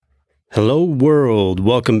Hello, world.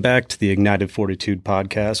 Welcome back to the Ignited Fortitude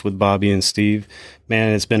podcast with Bobby and Steve.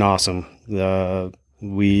 Man, it's been awesome.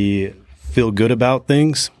 We feel good about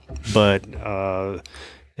things, but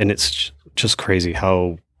and it's just crazy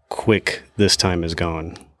how quick this time has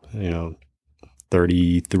gone.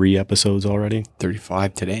 33 episodes already.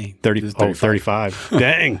 35 today. 35.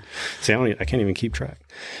 Dang. See, I can't even keep track.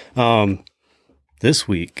 This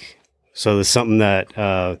week, so there's something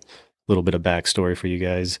that little bit of backstory for you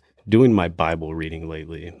guys. Doing my Bible reading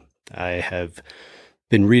lately, I have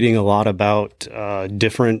been reading a lot about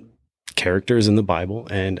different characters in the Bible,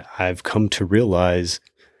 and I've come to realize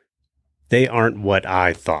they aren't what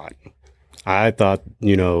I thought. I thought,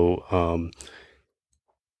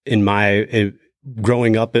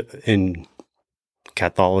 growing up in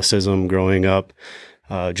Catholicism, growing up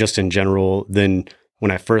just in general, then when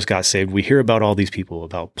I first got saved, we hear about all these people,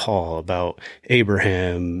 about Paul, about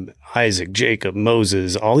Abraham, Isaac, Jacob,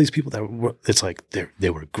 Moses, all these people that were, it's like they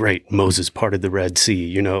were great. Moses parted the Red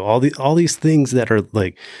Sea, all these things that are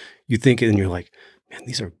like, you think and you're like, man,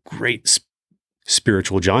 these are great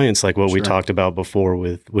spiritual giants, like what we talked about before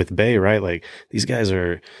with Bay, right? Like these guys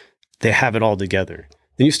they have it all together.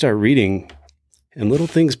 Then you start reading and little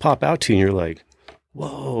things pop out to you and you're like,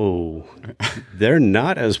 whoa, they're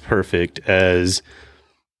not as perfect as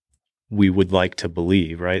we would like to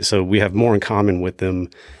believe, right? So we have more in common with them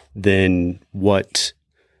than what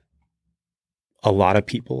a lot of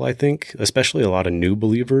people, I think, especially a lot of new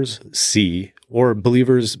believers see, or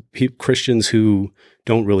believers, Christians who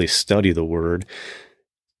don't really study the word.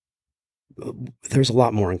 There's a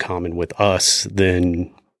lot more in common with us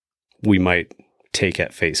than we might take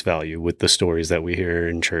at face value with the stories that we hear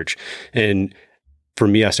in church. And for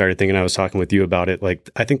me, I started thinking, I was talking with you about it, like,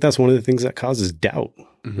 I think that's one of the things that causes doubt,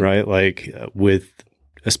 right? Like with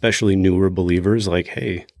especially newer believers, like,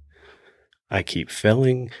 hey, I keep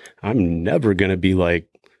failing. I'm never going to be like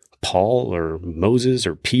Paul or Moses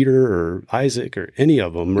or Peter or Isaac or any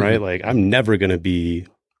of them, right? Like, I'm never going to be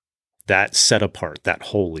that set apart, that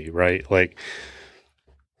holy, right? Like,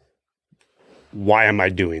 why am I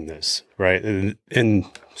doing this, right? And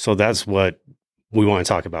so that's what we want to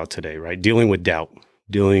talk about today, right? Dealing with doubt,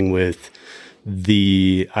 dealing with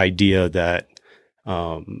the idea that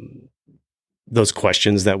those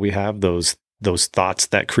questions that we have, those thoughts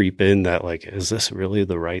that creep in that like, is this really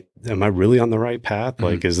am I really on the right path?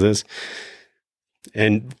 Like, is this?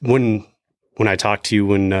 And when I talked to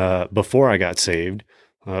you before I got saved,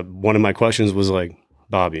 one of my questions was like,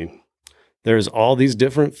 Bobby, there's all these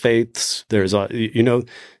different faiths. There's, I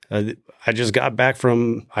just got back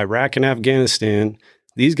from Iraq and Afghanistan.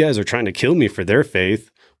 These guys are trying to kill me for their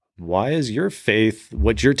faith. Why is your faith,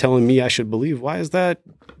 what you're telling me I should believe, why is that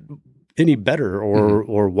any better?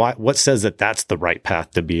 Or what says that that's the right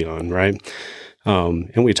path to be on, right?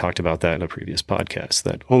 And we talked about that in a previous podcast,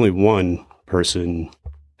 that only one person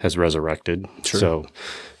has resurrected. Sure. So,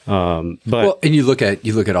 and you look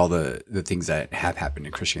at all the things that have happened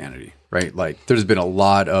in Christianity, right? Like there's been a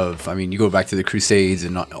lot of, you go back to the Crusades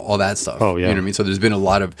and all that stuff. Oh yeah. You know what I mean? So there's been a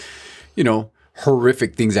lot of,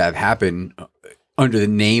 horrific things that have happened under the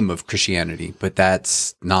name of Christianity, but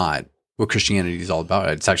that's not what Christianity is all about.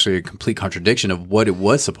 It's actually a complete contradiction of what it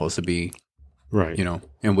was supposed to be. Right.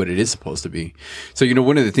 And what it is supposed to be. So,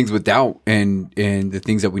 one of the things with doubt and the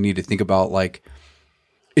things that we need to think about, like,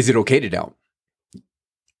 is it okay to doubt?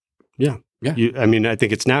 Yeah. Yeah. I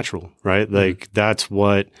think it's natural, right? Like that's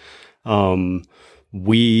what, that's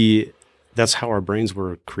how our brains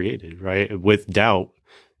were created, right? With doubt,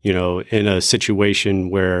 in a situation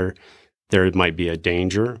where there might be a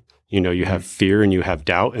danger, you have fear and you have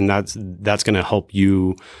doubt, and that's going to help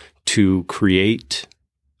you to create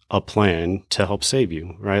a plan to help save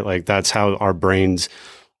you, right? Like that's how our brains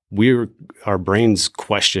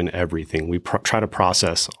question everything. We try to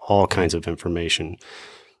process all kinds of information.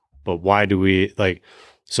 But why do we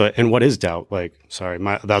and what is doubt? Like, sorry,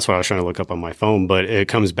 that's what I was trying to look up on my phone, but it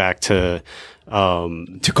comes back to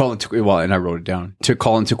call into, and I wrote it down, to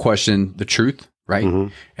call into question the truth, right?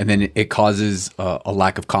 And then it causes a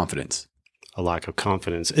lack of confidence. A lack of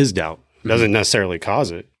confidence is doubt. It doesn't necessarily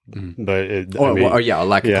cause it, but a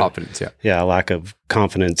lack of confidence. Yeah. Yeah. A lack of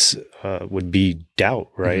confidence would be doubt.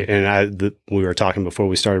 Right. And we were talking before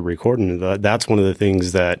we started recording, that's one of the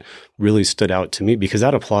things that really stood out to me, because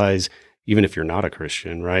that applies even if you're not a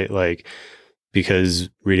Christian, right? Like,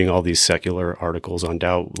 because reading all these secular articles on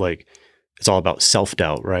doubt, like it's all about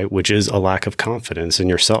self-doubt, right? Which is a lack of confidence in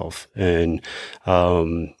yourself. And a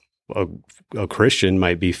Christian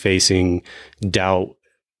might be facing doubt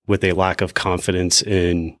with a lack of confidence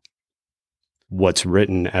in what's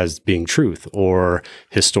written as being truth or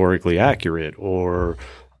historically accurate or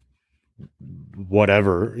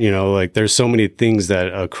whatever, like there's so many things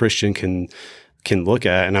that a Christian can look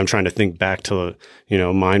at. And I'm trying to think back to,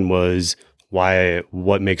 mine was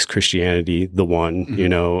what makes Christianity the one,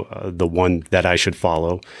 the one that I should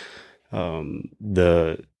follow.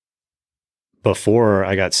 Before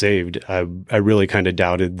I got saved, I really kind of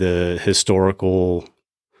doubted the historical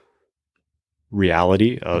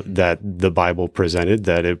reality that the Bible presented,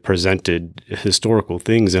 that it presented historical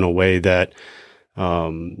things in a way that,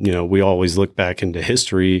 we always look back into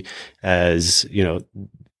history as,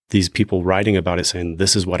 these people writing about it saying,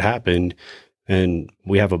 this is what happened. And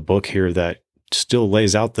we have a book here that still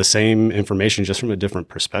lays out the same information just from a different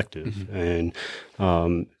perspective. And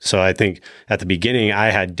so I think at the beginning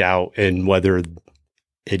I had doubt in whether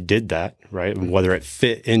it did that, right? And whether it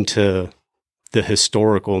fit into the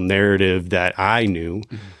historical narrative that I knew.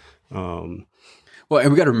 Well,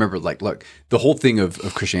 and we got to remember, look, the whole thing of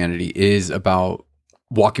Christianity is about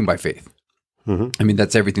walking by faith. I mean,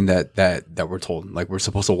 that's everything that we're told. Like, we're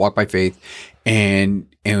supposed to walk by faith, and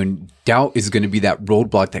doubt is going to be that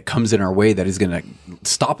roadblock that comes in our way that is going to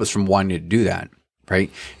stop us from wanting to do that, right?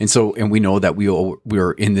 And we know that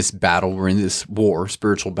we're in this battle, we're in this war,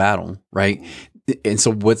 spiritual battle, right? And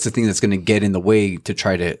so, what's the thing that's going to get in the way to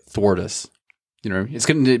try to thwart us? It's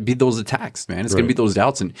going to be those attacks, man. It's going to be those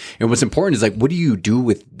doubts, and what's important is, like, what do you do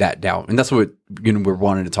with that doubt? And that's what we're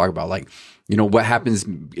wanting to talk about, like. What happens,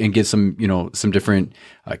 and give some, some different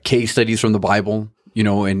case studies from the Bible,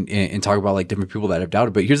 and talk about like different people that have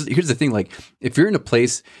doubted. But here's the thing, like, if you're in a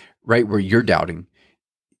place, right, where you're doubting,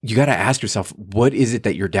 you got to ask yourself, what is it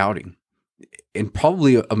that you're doubting? And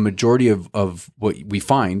probably a majority of what we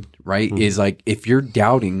find, right, is like, if you're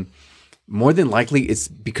doubting, more than likely it's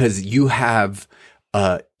because you have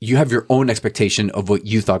your own expectation of what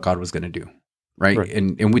you thought God was going to do. Right.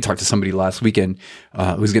 And we talked to somebody last weekend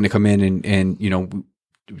who's going to come in and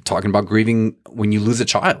talking about grieving when you lose a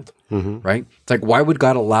child. Right. It's like, why would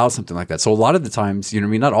God allow something like that? So a lot of the times,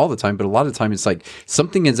 not all the time, but a lot of the time it's like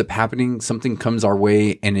something ends up happening, something comes our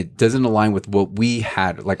way, and it doesn't align with what we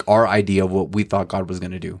had, like our idea of what we thought God was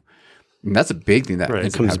going to do. And that's a big thing that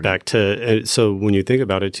it comes back to. So when you think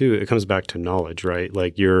about it too, it comes back to knowledge, right?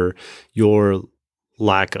 Like your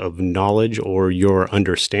lack of knowledge or your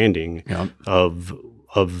understanding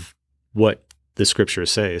of what the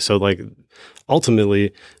scriptures say. So like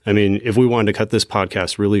ultimately, I mean, if we wanted to cut this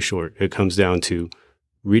podcast really short, it comes down to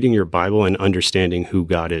reading your Bible and understanding who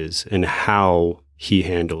God is and how he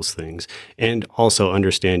handles things. And also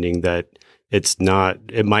understanding that it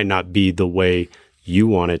might not be the way you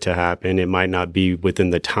want it to happen. It might not be within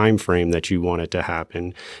the time frame that you want it to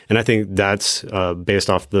happen. And I think that's based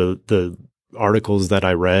off the articles that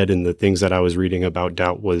I read and the things that I was reading about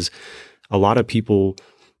doubt, was a lot of people,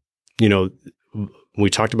 we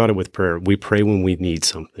talked about it with prayer. We pray when we need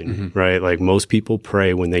something, right? Like most people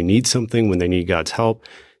pray when they need something, when they need God's help.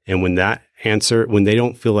 And when they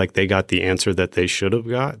don't feel like they got the answer that they should have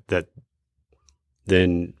got,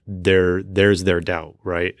 then there's their doubt,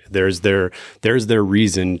 right? There's their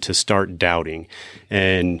reason to start doubting.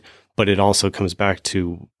 But it also comes back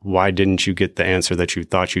to, why didn't you get the answer that you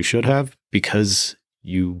thought you should have? Because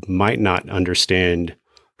you might not understand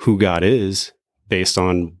who God is based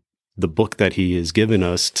on the book that he has given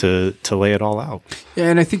us to lay it all out. Yeah.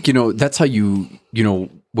 And I think, that's how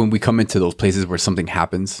when we come into those places where something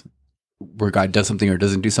happens, where God does something or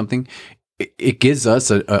doesn't do something, it gives us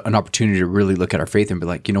an opportunity to really look at our faith and be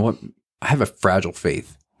like, you know what? I have a fragile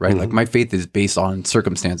faith, right? Like my faith is based on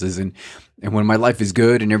circumstances, and when my life is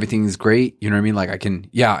good and everything is great, you know what I mean? Like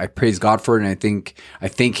I praise God for it, and I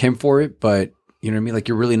thank him for it, but you know what I mean? Like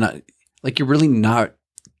you're really not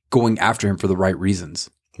going after him for the right reasons.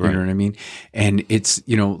 You know what I mean? And it's,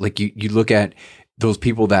 like you look at those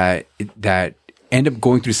people that end up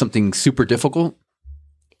going through something super difficult,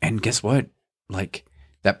 and guess what? Like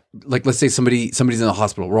let's say somebody's in the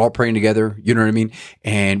hospital. We're all praying together, you know what I mean?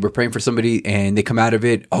 And we're praying for somebody and they come out of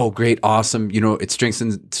it. Oh, great. Awesome. It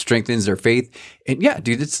strengthens their faith. And yeah,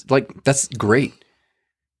 dude, it's like, that's great.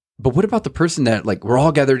 But what about the person that, like, we're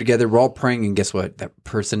all gathered together, we're all praying, and guess what? That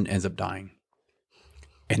person ends up dying.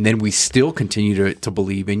 And then we still continue to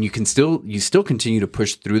believe, and you still continue to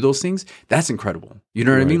push through those things. That's incredible. You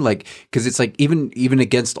know what I mean? Like, because it's like even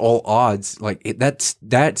against all odds, like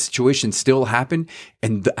that situation still happened.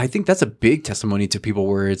 And I think that's a big testimony to people,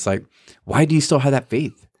 where it's like, why do you still have that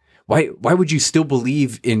faith? Why would you still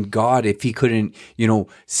believe in God if he couldn't,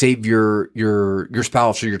 save your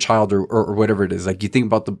spouse or your child or whatever it is? Like, you think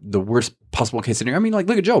about the worst possible case scenario. I mean, like,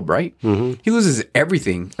 look at Job, right? He loses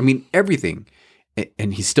everything. I mean, everything.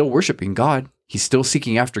 And he's still worshiping God. He's still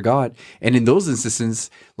seeking after God. And in those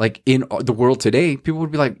instances, like in the world today, people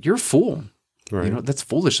would be like, you're a fool. Right. You know, that's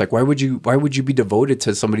foolish. Like, why would you be devoted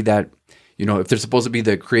to somebody that, you know, if they're supposed to be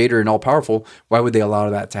the creator and all powerful, why would they allow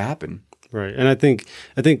that to happen? Right. And I think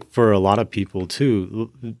for a lot of people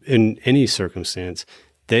too, in any circumstance,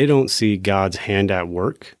 they don't see God's hand at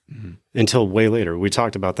work until way later. We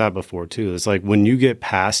talked about that before too. It's like when you get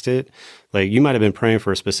past it, like you might have been praying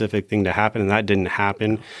for a specific thing to happen and that didn't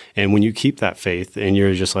happen. And when you keep that faith and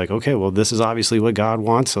you're just like, okay, well, this is obviously what God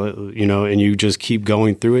wants, you know, and you just keep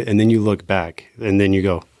going through it. And then you look back and then you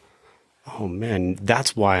go, oh man,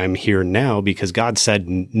 that's why I'm here now, because God said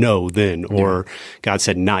no then, or God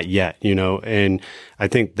said not yet, you know? And I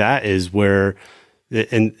think that is where,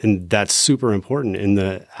 and that's super important in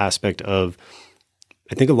the aspect of,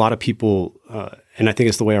 I think a lot of people, and I think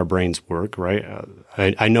it's the way our brains work, right?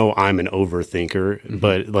 I know I'm an overthinker,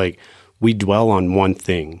 but like we dwell on one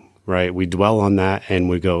thing, right? We dwell on that and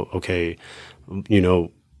we go, okay, you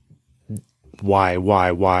know, why?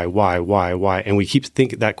 And we keep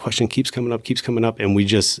thinking that question keeps coming up, and we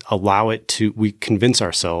just allow it to, we convince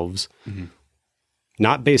ourselves,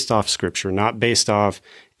 not based off scripture, not based off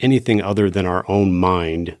anything other than our own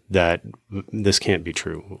mind, that this can't be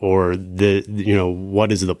true, or you know,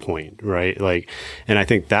 what is the point, right? Like, and I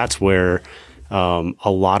think that's where a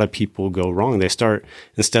lot of people go wrong. They start,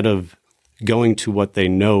 instead of going to what they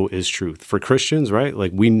know is truth. For Christians, right?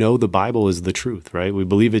 Like we know the Bible is the truth, right? We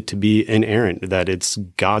believe it to be inerrant, that it's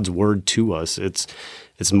God's word to us. It's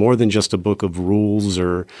more than just a book of rules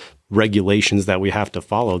or regulations that we have to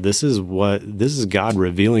follow. This is God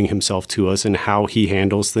revealing himself to us and how he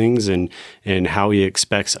handles things and how he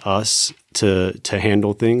expects us to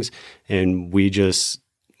handle things. And we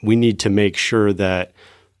need to make sure that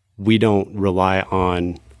we don't rely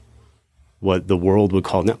on what the world would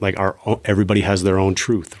call, like everybody has their own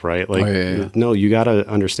truth, right? Like, no, you got to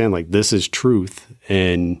understand, like, this is truth,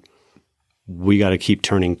 and we got to keep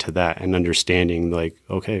turning to that and understanding, like,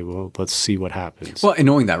 okay, well, let's see what happens. Well, and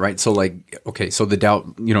knowing that, right? So like, okay, so the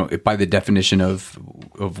doubt, you know, by the definition of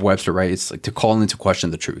Webster, right? It's like to call into question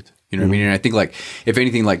the truth. You know what I mean? And I think, like, if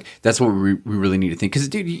anything, like, that's what we really need to think. Because,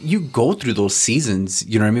 dude, you go through those seasons,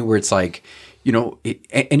 you know what I mean? Where it's like, you know,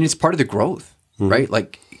 and it's part of the growth, right?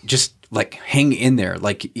 Like, just like hang in there.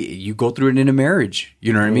 Like you go through it in a marriage,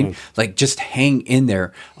 you know what I mean? Like just hang in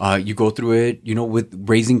there. You go through it, you know, with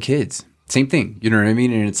raising kids, same thing, you know what I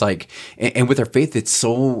mean? And it's like, and with our faith, it's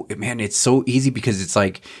so easy, because it's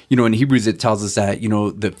like, you know, in Hebrews, it tells us that, you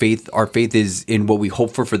know, our faith is in what we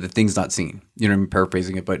hope for the things not seen, you know, I'm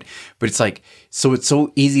paraphrasing it, but it's like, so it's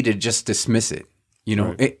so easy to just dismiss it. You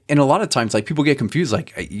know, and a lot of times, like, people get confused.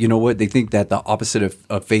 Like, you know what? They think that the opposite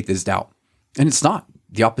of faith is doubt, and it's not.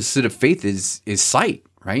 The opposite of faith is sight,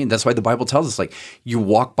 right? And that's why the Bible tells us, like, you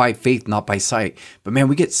walk by faith, not by sight. But man,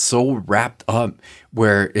 we get so wrapped up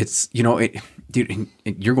where it's, you know, dude,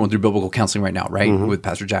 you're going through biblical counseling right now, right, with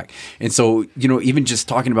Pastor Jack, and so, you know, even just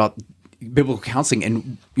talking about biblical counseling,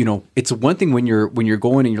 and, you know, it's one thing when you're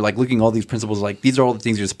going and you're like looking at all these principles, like these are all the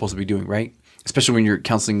things you're supposed to be doing, right? Especially when you're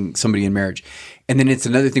counseling somebody in marriage. And then it's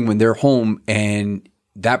another thing when they're home and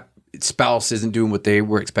that spouse isn't doing what they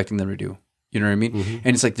were expecting them to do. You know what I mean?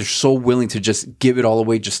 And it's like they're so willing to just give it all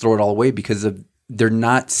away, just throw it all away, because they're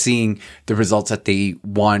not seeing the results that they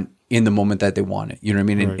want in the moment that they want it. You know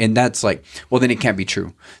what I mean? And that's like, well, then it can't be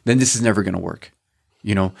true. Then this is never going to work.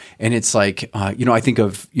 You know? And it's like, you know, I think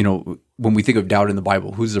of, you know, when we think of doubt in the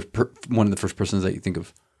Bible, who's one of the first persons that you think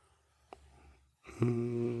of?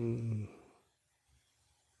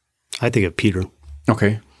 I think of Peter.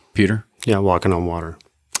 Okay. Peter. Yeah, walking on water.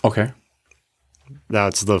 Okay.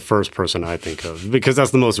 That's the first person I think of, because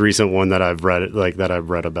that's the most recent one that I've read,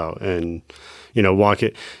 about. And, you know,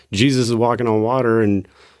 Jesus is walking on water, and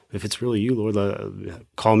if it's really you, Lord,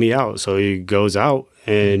 call me out. So he goes out,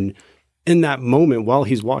 and in that moment, while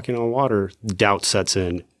he's walking on water, doubt sets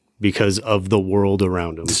in because of the world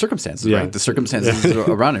around him. The circumstances, right? The circumstances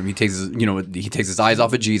around him. He takes his eyes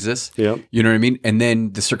off of Jesus. Yeah. You know what I mean? And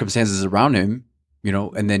then the circumstances around him, you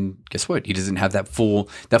know, and then guess what? He doesn't have that full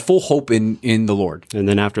hope in the Lord. And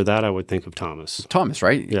then after that, I would think of Thomas. Thomas,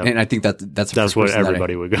 right? Yeah. And I think that's what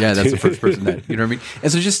everybody would go to. Yeah, that's the first person that, you know what I mean?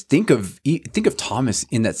 And so just think of Thomas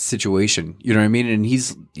in that situation, you know what I mean? And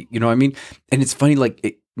he's, you know what I mean? And it's funny,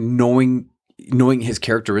 like, knowing his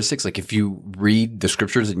characteristics, like if you read the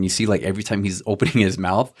scriptures and you see, like, every time he's opening his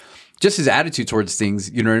mouth, just his attitude towards things,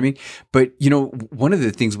 you know what I mean? But, you know, one of the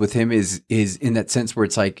things with him is in that sense where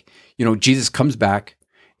it's like, you know, Jesus comes back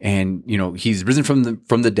and, you know, he's risen from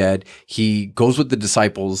the dead. He goes with the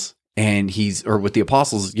disciples or with the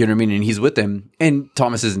apostles, you know what I mean? And he's with them, and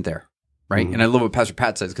Thomas isn't there. Right. And I love what Pastor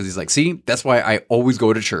Pat says, because he's like, see, that's why I always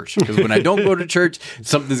go to church, because when I don't go to church,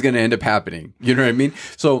 something's going to end up happening. You know what I mean?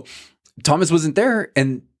 So Thomas wasn't there,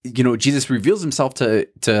 and Jesus reveals himself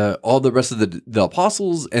to all the rest of the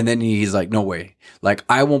apostles, and then he's like, no way, like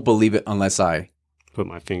I won't believe it unless I put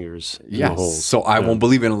my fingers in the holes. So I won't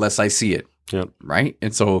believe it unless I see it. Yep. Right.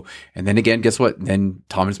 And then again, guess what? Then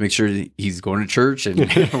Thomas makes sure he's going to church,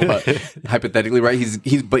 and hypothetically, right?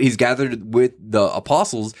 He's gathered with the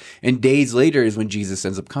apostles, and days later is when Jesus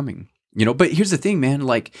ends up coming. But here's the thing, man.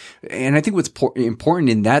 Like, and I think what's important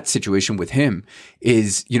in that situation with him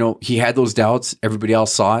is, he had those doubts. Everybody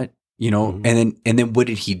else saw it, mm-hmm. and then what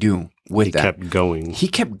did he do with that? He kept going. He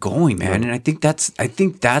kept going, man. Yeah. And I think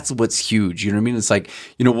that's what's huge. You know what I mean? It's like,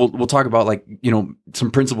 we'll talk about like,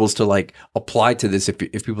 some principles to like apply to this if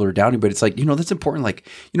people are doubting, but it's like, that's important. Like,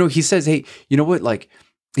 he says, hey, you know what? Like,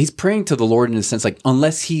 he's praying to the Lord in a sense, like,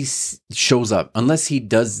 unless he shows up, unless he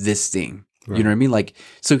does this thing. Right. You know what I mean? Like,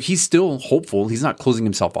 so he's still hopeful. He's not closing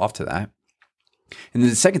himself off to that. And then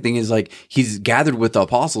the second thing is like, he's gathered with the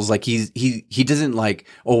apostles. Like he doesn't like,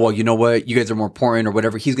 oh, well, you know what? You guys are more important or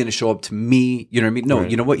whatever. He's going to show up to me. You know what I mean? No, right.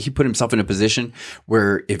 You know what? He put himself in a position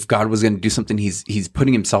where if God was going to do something, he's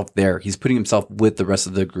putting himself there. He's putting himself with the rest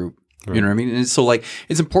of the group. Right. You know what I mean? And so like,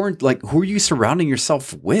 it's important. Like, who are you surrounding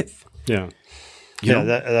yourself with? Yeah.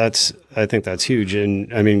 I think that's huge.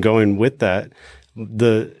 And I mean, going with that,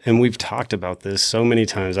 and we've talked about this so many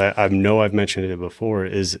times. I know I've mentioned it before.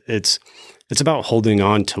 It's about holding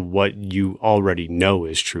on to what you already know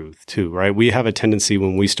is truth too, right? We have a tendency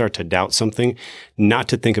when we start to doubt something, not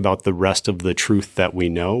to think about the rest of the truth that we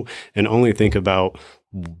know, and only think about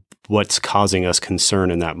what's causing us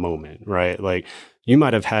concern in that moment, right? Like, you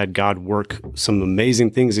might have had God work some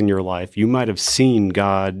amazing things in your life. You might have seen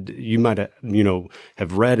God. You might have,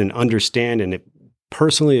 have read and understand and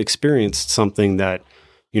personally experienced something that,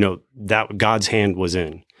 that God's hand was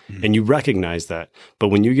in, mm-hmm. and you recognize that. But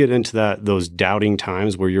when you get into those doubting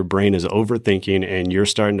times where your brain is overthinking and you're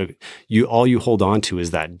starting to, all you hold on to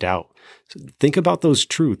is that doubt. So think about those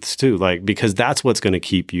truths too, like, because that's what's going to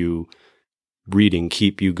keep you reading,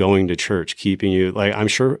 keep you going to church, keeping you like, I'm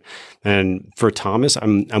sure. And for Thomas,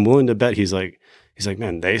 I'm willing to bet he's like,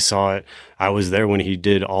 man, they saw it. I was there when he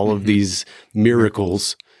did all mm-hmm. of these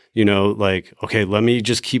miracles. Like, okay, let me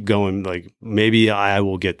just keep going. Like, maybe I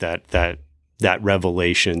will get that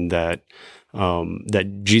revelation that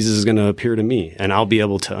Jesus is going to appear to me, and I'll be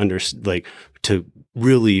able to to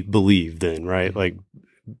really believe then, right? Like,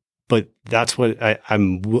 but that's what I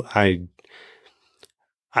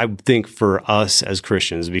think for us as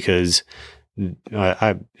Christians, because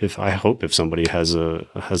I hope if somebody has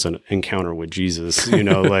an encounter with Jesus,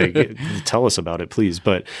 like tell us about it, please.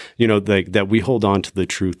 But like that we hold on to the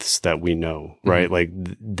truths that we know, right? Mm-hmm. Like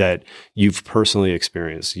that you've personally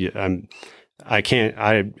experienced. I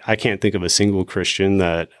can't think of a single Christian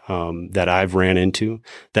that I've ran into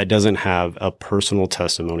that doesn't have a personal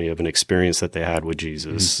testimony of an experience that they had with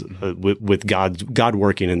Jesus, mm-hmm. with God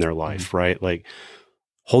working in their life, mm-hmm. right? Like,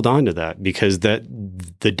 hold on to that, because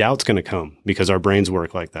the doubt's going to come, because our brains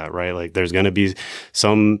work like that, right? Like, there's going to be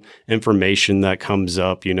some information that comes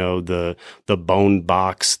up, the bone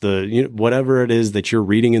box, whatever it is that you're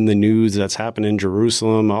reading in the news that's happened in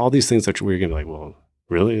Jerusalem, all these things that we're going to be like, well,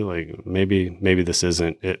 really? Like, maybe this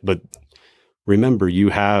isn't it. But remember, you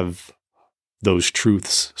have those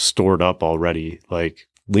truths stored up already. Like,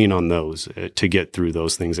 lean on those to get through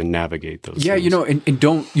those things and navigate those things. And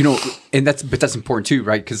don't, but that's important too,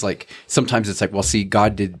 right? Because like, sometimes it's like, well, see,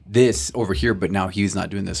 God did this over here, but now he's not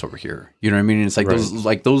doing this over here. You know what I mean? And it's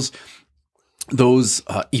like those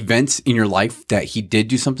events in your life that he did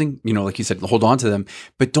do something, like you said, hold on to them,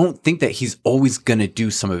 but don't think that he's always going to do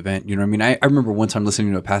some event. You know what I mean? I remember one time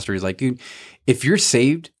listening to a pastor, he's like, dude, if you're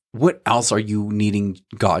saved, what else are you needing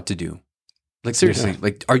God to do? Like, seriously,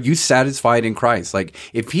 like, are you satisfied in Christ? Like,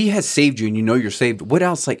 if he has saved you and you're saved, what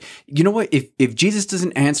else? Like, you know what? If Jesus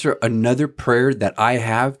doesn't answer another prayer that I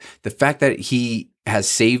have, the fact that he has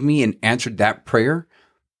saved me and answered that prayer,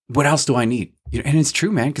 what else do I need? And it's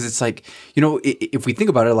true, man, because it's like, if we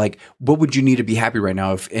think about it, like, what would you need to be happy right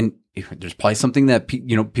now? If there's probably something that,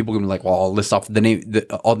 people are going to be like, well, I'll list off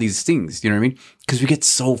all these things, you know what I mean? Because we get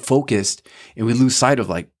so focused and we lose sight of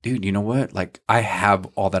like, dude, you know what? Like, I have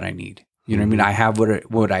all that I need. You know what I mean? I have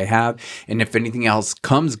what I have. And if anything else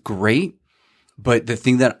comes, great. But the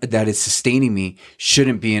thing that is sustaining me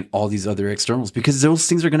shouldn't be in all these other externals, because those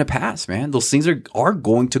things are going to pass, man. Those things are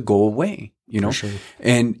going to go away, For sure.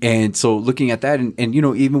 And so looking at that and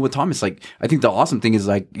even with Thomas, like, I think the awesome thing is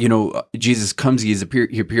like, Jesus comes, he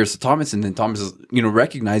appears to Thomas, and then Thomas is,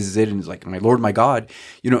 recognizes it and is like, my Lord, my God,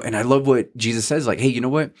 and I love what Jesus says, like, hey, you know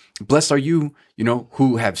what? Blessed are you,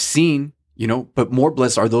 who have seen, but more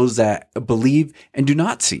blessed are those that believe and do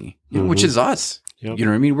not see, which is us. Yep. You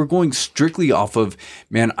know what I mean? We're going strictly off of,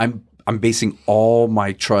 man, I'm basing all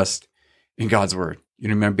my trust in God's word. You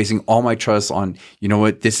know what I mean? I'm basing all my trust on, you know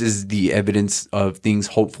what, this is the evidence of things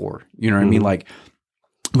hoped for. You know what I mean? Like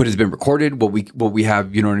what has been recorded, what we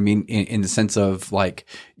have, you know what I mean? In the sense of like,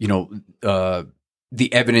 you know,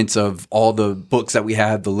 the evidence of all the books that we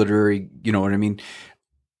have, the literary, you know what I mean?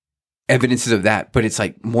 Evidences of that. But it's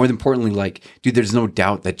like, more importantly, like, dude, there's no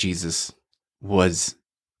doubt that Jesus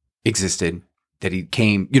existed, that he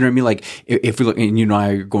came, you know what I mean? Like if we look, and you know, I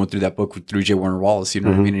are going through that book through J. Warner Wallace, you know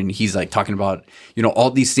what I mean? And he's like talking about, you know, all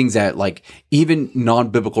these things that like even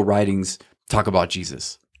non-biblical writings talk about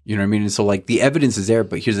Jesus, you know what I mean? And so like the evidence is there,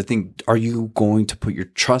 but here's the thing. Are you going to put your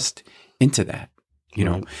trust into that? You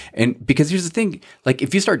know? And because here's the thing, like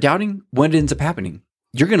if you start doubting, what ends up happening?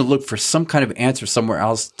 You're going to look for some kind of answer somewhere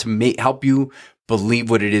else to help you believe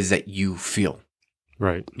what it is that you feel.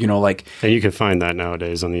 Right. You know, like, and you can find that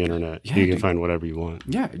nowadays on the internet. Yeah, you can find whatever you want.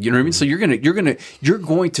 Yeah. You know what I mean? So you're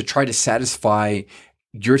going to try to satisfy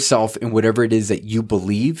yourself in whatever it is that you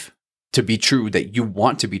believe to be true, that you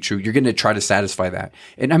want to be true. You're going to try to satisfy that.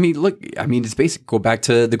 And I mean, look, I mean, it's basic. Go back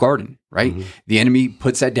to the garden, right? The enemy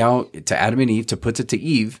puts that doubt to Adam and Eve, puts it to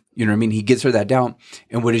Eve. You know what I mean? He gives her that doubt.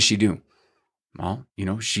 And what does she do? Well, you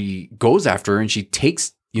know, she goes after her and she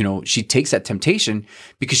takes that temptation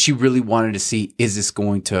because she really wanted to see, is this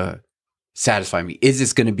going to satisfy me? Is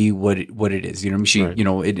this going to be what it is? You know what I mean? Right. You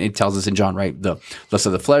know, it tells us in John, right? The lust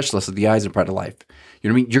of the flesh, lust of the eyes, and pride of life. You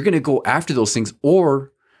know what I mean? You're going to go after those things,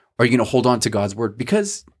 or are you going to hold on to God's word?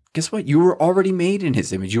 Because guess what? You were already made in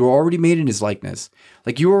his image. You were already made in his likeness.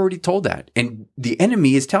 Like you were already told that. And the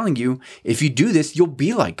enemy is telling you, if you do this, you'll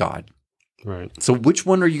be like God. Right. So which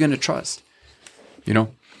one are you going to trust? You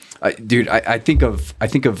know? Dude, I think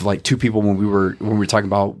of like two people when we were talking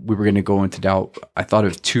about we were going to go into doubt. I thought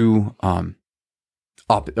of two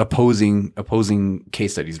opposing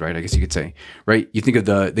case studies, right? I guess you could say, right? You think of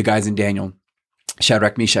the guys in Daniel,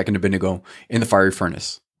 Shadrach, Meshach, and Abednego in the fiery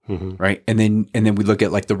furnace, right? And then we look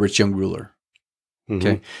at like the rich young ruler.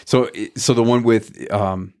 Okay, so the one with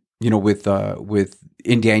with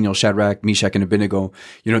in Daniel, Shadrach, Meshach, and Abednego,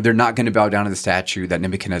 you know, they're not going to bow down to the statue that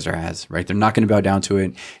Nebuchadnezzar has, right? They're not going to bow down to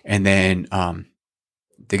it. And then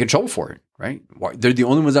they get in trouble for it, right? They're the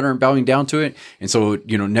only ones that aren't bowing down to it. And so,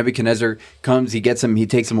 you know, Nebuchadnezzar comes, he gets him, he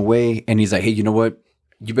takes him away, and he's like, hey, you know what?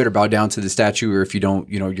 You better bow down to the statue, or if you don't,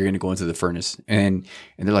 you know, you're going to go into the furnace. And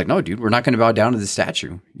they're like, no, dude, we're not going to bow down to the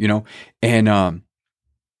statue, you know?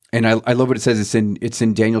 And I love what it says. It's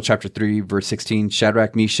in Daniel chapter 3, verse 16.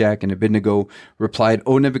 Shadrach, Meshach, and Abednego replied,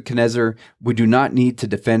 O Nebuchadnezzar, we do not need to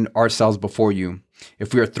defend ourselves before you.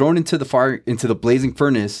 If we are thrown into the fire, into the blazing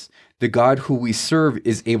furnace, the God who we serve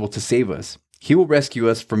is able to save us. He will rescue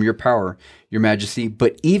us from your power, your majesty.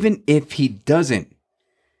 But even if he doesn't,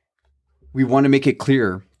 we want to make it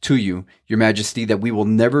clear to you, your majesty, that we will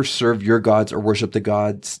never serve your gods or worship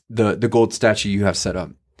the gold statue you have set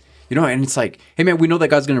up. You know, and it's like, hey, man, we know that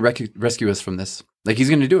God's going to rescue us from this. Like, he's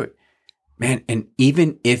going to do it. Man, and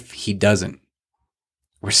even if he doesn't,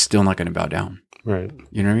 we're still not going to bow down. Right.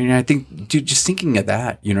 You know what I mean? And I think, dude, just thinking of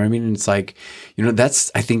that, you know what I mean? And it's like, you know,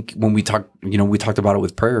 that's, I think when we talked about it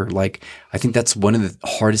with prayer, like, I think that's one of the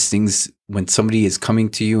hardest things when somebody is coming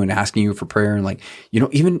to you and asking you for prayer. And like, you know,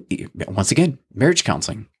 even once again, marriage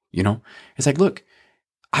counseling, you know, it's like, look,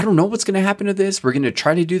 I don't know what's going to happen to this. We're going to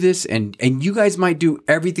try to do this. And you guys might do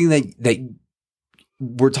everything that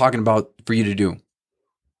we're talking about for you to do.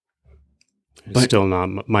 But still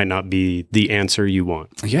might not be the answer you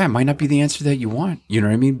want. Yeah, it might not be the answer that you want. You know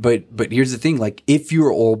what I mean? But here's the thing. Like, if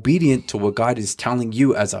you're obedient to what God is telling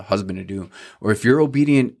you as a husband to do, or if you're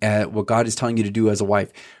obedient at what God is telling you to do as a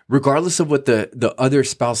wife, regardless of what the other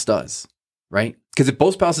spouse does, right? Because if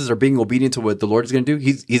both spouses are being obedient to what the Lord is going to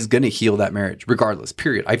do, he's going to heal that marriage regardless,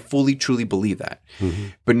 period. I fully, truly believe that.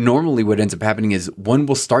 But normally what ends up happening is one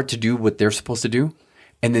will start to do what they're supposed to do,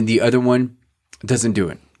 and then the other one doesn't do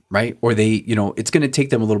it, right? Or they, you know, it's going to take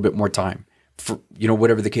them a little bit more time for, you know,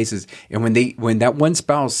 whatever the case is. And when that one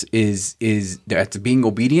spouse is that's being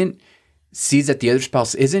obedient, sees that the other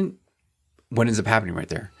spouse isn't, what ends up happening right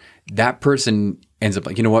there? That person ends up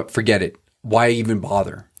like, you know what, forget it. Why even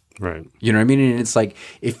bother? Right. You know what I mean? And it's like,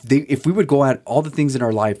 if we would go at all the things in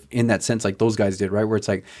our life in that sense, like those guys did, right? Where it's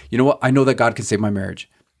like, you know what? I know that God can save my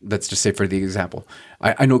marriage. Let's just say for the example,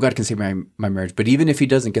 I know God can save my marriage, but even if he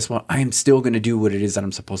doesn't, guess what? I am still going to do what it is that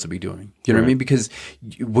I'm supposed to be doing. You know what I mean? Because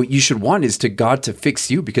what you should want is to God to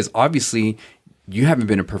fix you, because obviously you haven't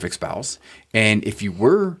been a perfect spouse. And if you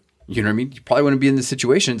were, you know what I mean? You probably wouldn't be in this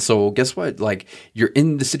situation. So guess what? Like, you're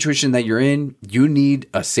in the situation that you're in. You need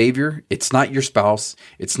a savior. It's not your spouse.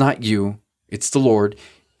 It's not you. It's the Lord.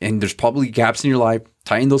 and there's probably gaps in your life.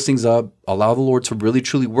 Tighten those things up. Allow the Lord to really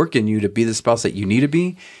truly work in you to be the spouse that you need to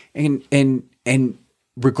be. And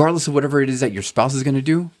regardless of whatever it is that your spouse is going to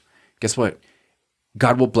do, guess what?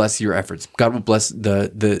 God will bless your efforts. God will bless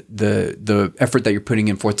the effort that you're putting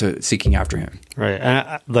in forth to seeking after Him. Right.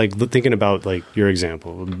 And like thinking about like your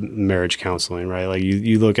example, marriage counseling, right? Like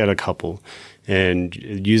you look at a couple, and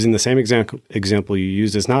using the same example you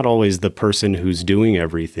used, it's not always the person who's doing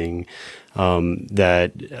everything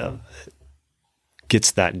that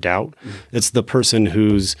gets that doubt. It's the person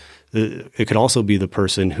it could also be the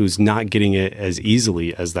person who's not getting it as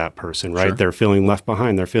easily as that person, right? Sure. They're feeling left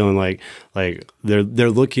behind. They're feeling like they're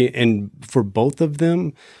looking, and for both of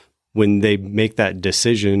them, when they make that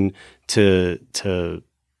decision to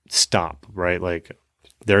stop, right? Like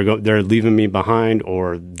they're leaving me behind,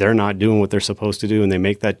 or they're not doing what they're supposed to do, and they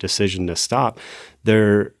make that decision to stop.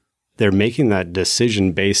 They're making that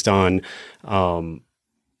decision based on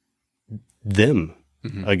them.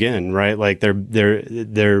 Mm-hmm. Again, right? Like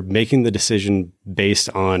they're making the decision based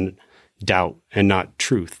on doubt and not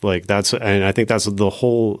truth. Like and I think that's the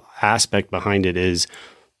whole aspect behind it is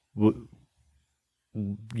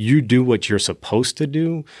you do what you're supposed to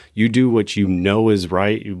do. You do what you know is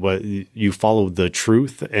right. What you follow the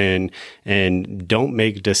truth, and don't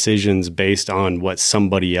make decisions based on what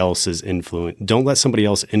somebody else is influence. Don't let somebody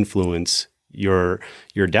else influence your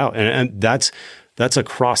doubt, and that's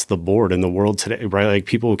across the board in the world today, right? Like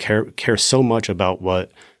people care so much about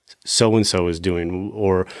what so-and-so is doing,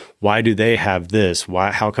 or why do they have this?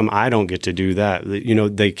 How come I don't get to do that? You know,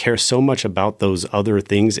 they care so much about those other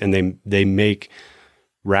things, and they make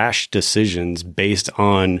rash decisions based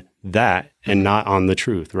on that and not on the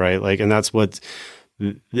truth, right? Like, and that's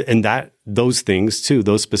those things too,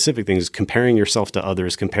 those specific things, comparing yourself to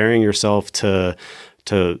others, comparing yourself to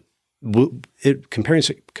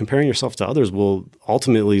comparing yourself to others will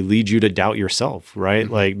ultimately lead you to doubt yourself, right?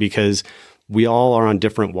 Mm-hmm. Like, because we all are on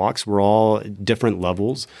different walks, we're all different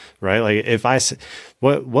levels, right? Like if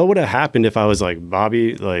what would have happened if I was like,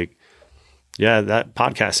 Bobby, like, yeah, that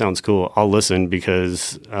podcast sounds cool, I'll listen,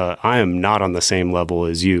 because I am not on the same level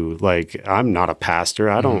as you. Like, I'm not a pastor.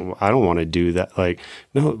 I don't want to do that. Like,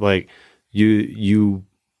 no, like you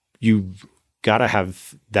got to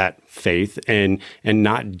have that faith and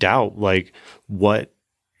not doubt like what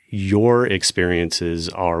your experiences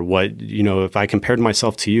are. What, you know, if I compared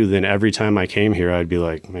myself to you, then every time I came here, I'd be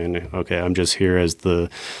like, man, okay, I'm just here as the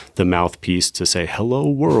mouthpiece to say, hello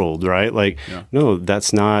world, right? Like, no,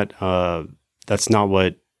 that's not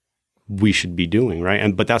what we should be doing,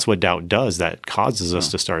 right? But that's what doubt does. That causes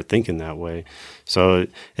us to start thinking that way. So,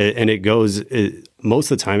 and it goes,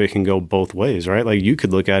 most of the time it can go both ways, right? Like you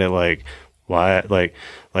could look at it like, why,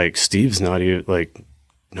 like Steve's not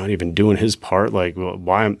even doing his part, like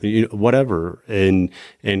why, whatever. And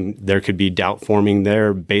there could be doubt forming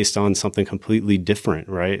there based on something completely different,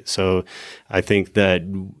 right? So I think that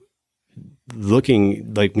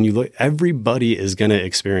when you look, everybody is going to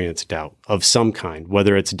experience doubt of some kind,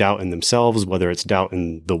 whether it's doubt in themselves, whether it's doubt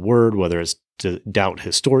in the word, whether it's doubt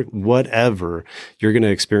historic, whatever, you're going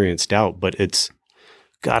to experience doubt, but it's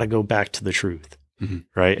got to go back to the truth. Mm-hmm.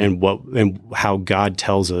 Right. And how God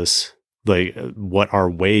tells us like what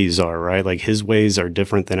our ways are, right? Like his ways are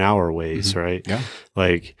different than our ways, right? Yeah.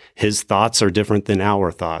 Like his thoughts are different than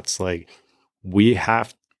our thoughts. Like we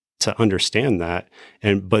have to understand that.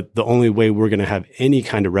 But the only way we're going to have any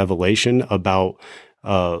kind of revelation about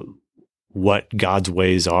what God's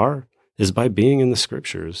ways are is by being in the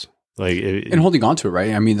scriptures. And holding on to it,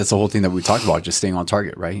 right? I mean, that's the whole thing that we talked about, just staying on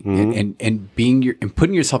target, right? Mm-hmm. And being and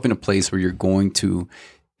putting yourself in a place where you're going to,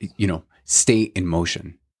 stay in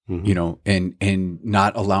motion, mm-hmm. And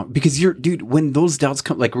not allow, because when those doubts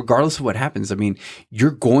come, like regardless of what happens, I mean, you're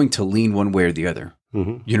going to lean one way or the other.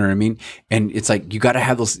 Mm-hmm. You know what I mean? And it's like, you got to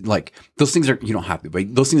have those things are, you don't have to,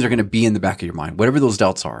 but those things are going to be in the back of your mind, whatever those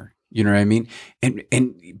doubts are, you know what I mean? And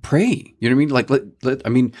pray, you know what I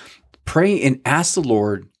mean? Like, pray and ask the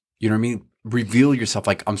Lord, you know what I mean? Reveal yourself.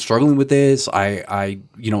 Like, I'm struggling with this.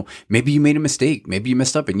 Maybe you made a mistake. Maybe you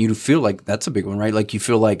messed up, and you feel like that's a big one, right? Like you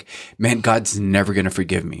feel like, man, God's never going to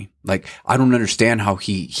forgive me. Like, I don't understand how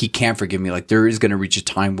he can't forgive me. Like there is going to reach a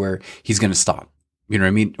time where he's going to stop, you know what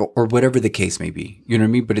I mean? Or whatever the case may be, you know what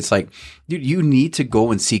I mean? But it's like, dude, you need to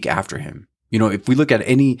go and seek after him. If we look at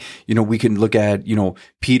any, we can look at,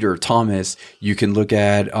 Peter, Thomas, you can look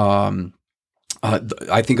at,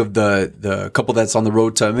 I think of the couple that's on the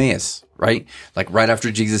road to Emmaus, right? Like right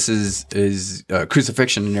after Jesus'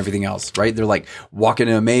 crucifixion and everything else, right? They're like walking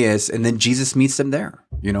to Emmaus, and then Jesus meets them there,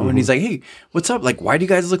 mm-hmm. and he's like, hey, what's up? Like, why do you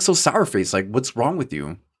guys look so sour-faced? Like, what's wrong with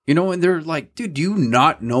you? And they're like, dude, do you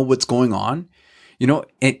not know what's going on? you know,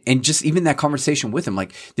 and just even that conversation with him,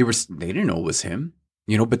 like they didn't know it was him,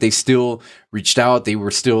 you know, but they still reached out. They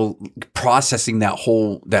were still processing that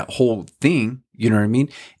whole thing, you know what I mean?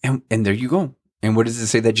 And there you go. And what does it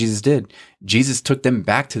say that Jesus did? Jesus took them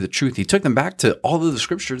back to the truth. He took them back to all of the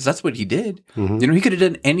scriptures. That's what he did. Mm-hmm. You know, he could have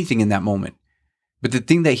done anything in that moment. But the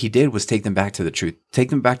thing that he did was take them back to the truth,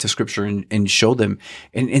 take them back to scripture and show them.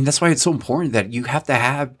 And that's why it's so important that you have to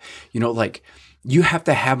have, you know, like you have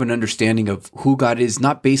to have an understanding of who God is,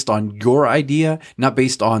 not based on your idea, not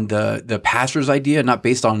based on the pastor's idea, not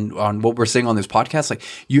based on what we're saying on this podcast. Like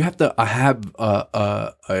you have to have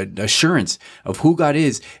an assurance of who God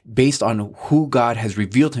is based on who God has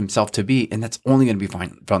revealed himself to be. And that's only going to be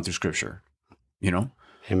found through scripture, you know?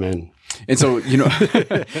 Amen. And so, you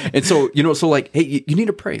know, so like, hey, you need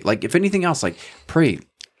to pray. Like if anything else, like pray,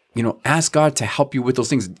 you know, ask God to help you with those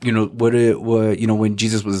things. You know, you know, when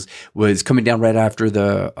Jesus was coming down right after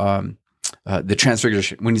the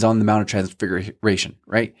transfiguration, when he's on the Mount of Transfiguration,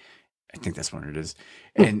 right? I think that's what it is.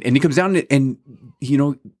 And he comes down and you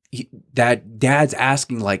know, that dad's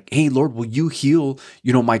asking like, hey, Lord, will you heal,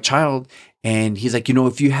 you know, my child? And he's like, you know,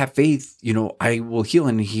 if you have faith, you know, I will heal.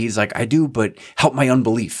 And he's like, I do, but help my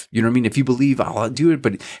unbelief. You know what I mean? If you believe, I'll do it,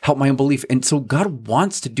 but help my unbelief. And so God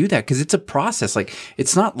wants to do that because it's a process. Like,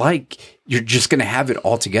 it's not like you're just going to have it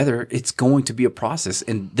all together. It's going to be a process.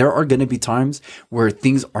 And there are going to be times where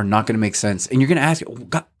things are not going to make sense. And you're going to ask, oh,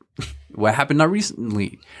 God, what happened not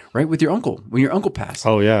recently, right? With your uncle, when your uncle passed.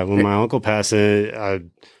 Oh, yeah. When my uncle passed,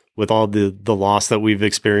 with all the loss that we've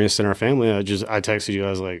experienced in our family, I texted you. I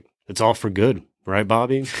was like, it's all for good, right,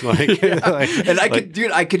 Bobby? Like, yeah. And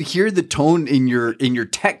I could hear the tone in your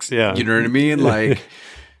text. Yeah. You know what I mean? Like,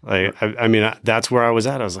 I mean, that's where I was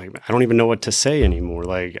at. I was like, I don't even know what to say anymore.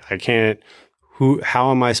 Like, I can't.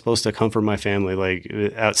 How am I supposed to comfort my family? Like,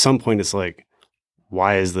 at some point, it's like,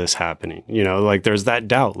 why is this happening? You know, like, there's that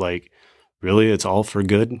doubt. Like, really, it's all for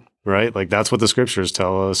good, right? Like, that's what the scriptures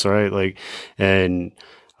tell us, right? Like, and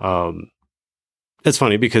it's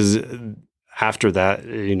funny because after that,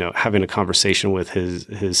 you know, having a conversation with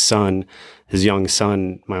his son, his young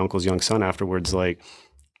son, my uncle's young son afterwards, like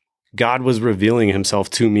God was revealing himself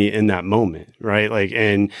to me in that moment, right? Like,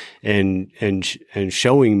 and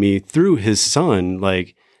showing me through his son,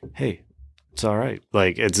 like, hey, it's all right.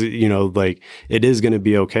 Like, it's, you know, like it is going to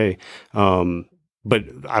be okay. But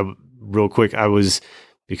real quick,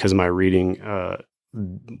 because of my reading,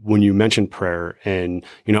 when you mentioned prayer and,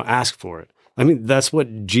 you know, ask for it. I mean, that's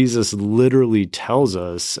what Jesus literally tells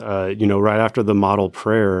us, you know, right after the model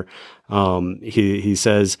prayer. He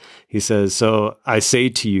says, so I say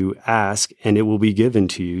to you, ask and it will be given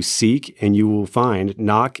to you, seek and you will find,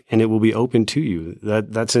 knock and it will be open to you.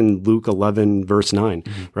 That's in Luke 11, verse 9,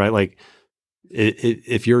 mm-hmm. right? Like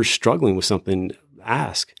if you're struggling with something,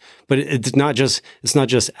 ask, but it's not just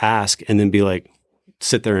ask and then be like,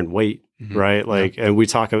 sit there and wait. Mm-hmm. Right. Like, yeah. And we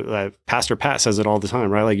talk, Pastor Pat says it all the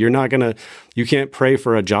time, right? Like you can't pray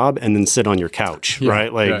for a job and then sit on your couch, yeah,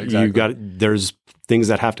 right? Like exactly. There's things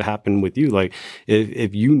that have to happen with you. Like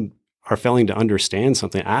if you are failing to understand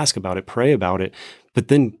something, ask about it, pray about it, but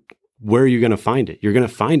then where are you going to find it? You're going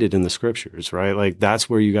to find it in the scriptures, right? Like that's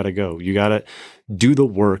where you got to go. You got to do the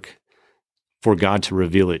work for God to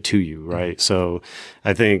reveal it to you. Right. Mm-hmm. So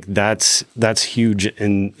I think that's huge.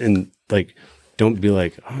 And like, don't be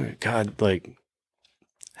like, oh God, like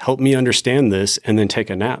help me understand this and then take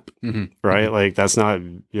a nap, mm-hmm. right? Mm-hmm. Like that's not,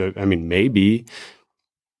 you know, I mean, maybe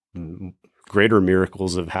greater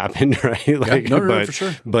miracles have happened, right? Like, yeah, no, for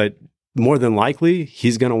sure. But more than likely,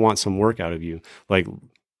 he's going to want some work out of you. Like,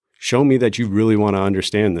 show me that you really want to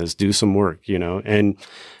understand this. Do some work, you know, and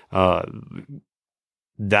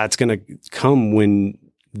that's going to come when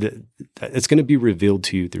it's going to be revealed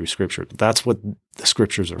to you through scripture. That's what the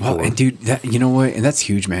scriptures are for. And dude, you know what? And that's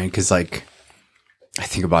huge, man. Cause like, I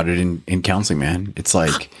think about it in counseling, man. It's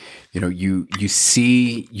like, you know, you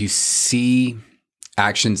see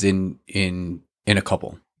actions in a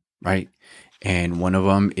couple, right? And one of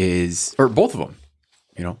them is, or both of them,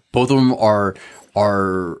 you know, both of them are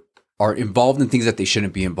involved in things that they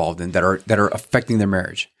shouldn't be involved in that are affecting their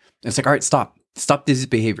marriage. And it's like, all right, stop this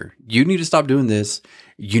behavior. You need to stop doing this.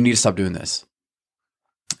 You need to stop doing this.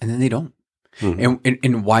 And then they don't. Mm-hmm.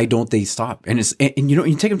 And why don't they stop? And you know,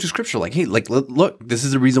 you take them to scripture like, hey, like, look, this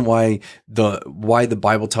is the reason why the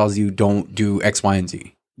Bible tells you don't do X, Y, and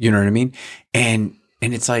Z. You know what I mean? And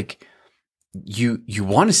it's like, you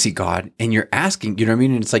want to see God and you're asking, you know what I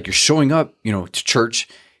mean? And it's like, you're showing up, you know, to church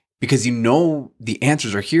because you know the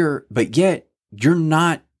answers are here, but yet you're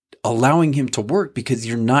not allowing him to work because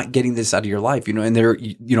you're not getting this out of your life, and there,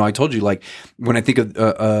 I told you, like, when I think of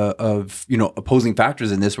opposing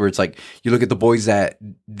factors in this, where it's like, you look at the boys that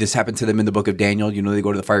this happened to them in the book of Daniel, they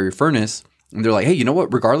go to the fiery furnace and they're like, hey, you know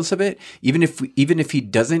what, regardless of it, even if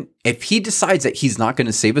he decides that he's not going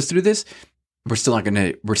to save us through this, we're still not going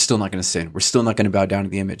to sin. We're still not going to bow down to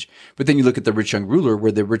the image. But then you look at the rich young ruler,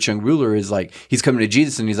 where the rich young ruler is like, he's coming to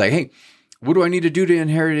Jesus and he's like, hey, what do I need to do to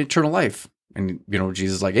inherit eternal life? And,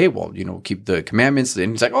 Jesus is like, hey, well, keep the commandments.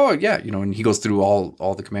 And he's like, oh yeah. And he goes through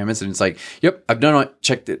all the commandments and it's like, yep, I've done it.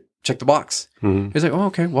 Check the box. Mm-hmm. He's like, oh,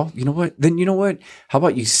 okay. Well, you know what? Then you know what? How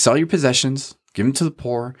about you sell your possessions, give them to the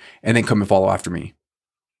poor, and then come and follow after me?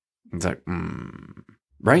 And it's like,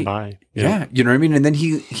 right. Bye. Yeah. You know what I mean? And then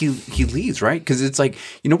he leaves, right? Because it's like,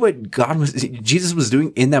 what Jesus was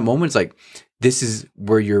doing in that moment. It's like, this is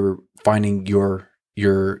where you're finding your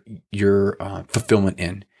fulfillment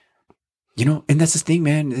in, and that's the thing,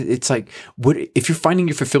 man. It's like, what if you're finding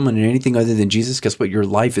your fulfillment in anything other than Jesus? Guess what? Your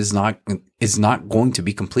life is not going to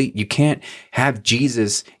be complete. You can't have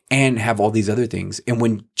Jesus and have all these other things. And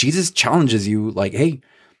when Jesus challenges you, like, hey,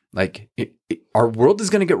 like our world is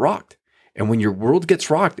going to get rocked. And when your world gets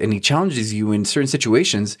rocked and he challenges you in certain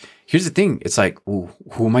situations, here's the thing. It's like, ooh,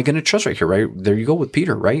 who am I going to trust right here? Right. There you go with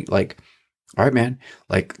Peter, right? Like, all right, man,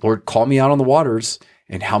 like, Lord, call me out on the waters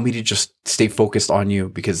and help me to just stay focused on you,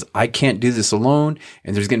 because I can't do this alone.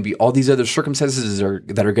 And there's going to be all these other circumstances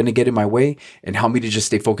that are going to get in my way, and help me to just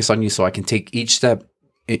stay focused on you so I can take each step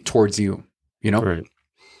towards you, Right.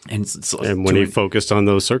 And when he focused on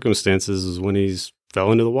those circumstances is when he's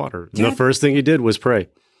fell into the water. Yeah. And the first thing he did was pray.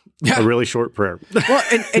 Yeah. A really short prayer. Well,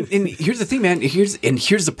 and here's the thing, man. Here's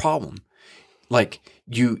the problem. Like,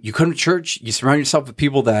 you come to church, you surround yourself with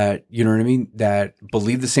people that, that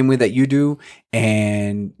believe the same way that you do,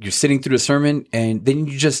 and you're sitting through the sermon, and then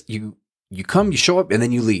you come, you show up, and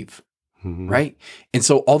then you leave. Mm-hmm. Right. And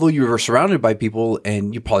so although you were surrounded by people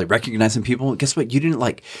and you probably recognize some people, guess what?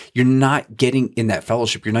 You're not getting in that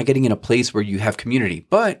fellowship. You're not getting in a place where you have community.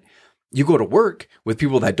 But you go to work with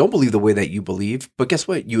people that don't believe the way that you believe, but guess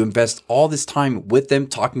what? You invest all this time with them,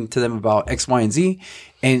 talking to them about X, Y, and Z,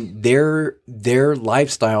 and their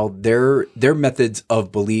lifestyle, their methods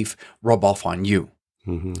of belief rub off on you.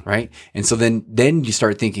 Mm-hmm. Right. And so then you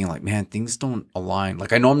start thinking like, man, things don't align.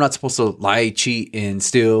 Like, I know I'm not supposed to lie, cheat, and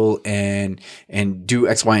steal and do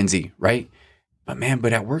X, Y, and Z. Right.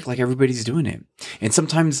 But at work, like, everybody's doing it. And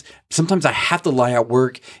sometimes I have to lie at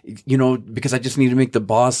work, because I just need to make the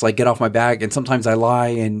boss like get off my back. And sometimes I lie,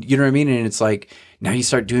 and you know what I mean? And it's like, now you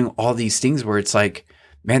start doing all these things where it's like,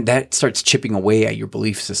 man, that starts chipping away at your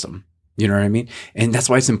belief system. You know what I mean? And that's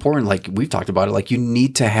why it's important. Like, we've talked about it, like, you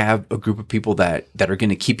need to have a group of people that are going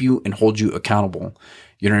to keep you and hold you accountable.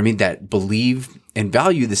 You know what I mean? That believe and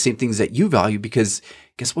value the same things that you value, because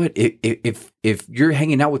guess what? If you're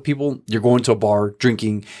hanging out with people, you're going to a bar,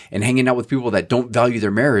 drinking, and hanging out with people that don't value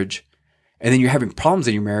their marriage, and then you're having problems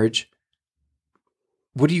in your marriage,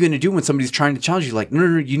 what are you going to do when somebody's trying to challenge you? Like,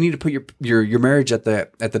 no, you need to put your marriage at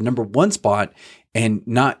the number one spot, and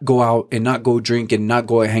not go out and not go drink and not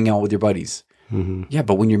go hang out with your buddies. Mm-hmm. Yeah,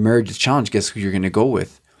 but when your marriage is challenged, guess who you're going to go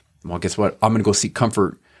with? Well, guess what? I'm going to go seek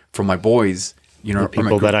comfort from my boys. The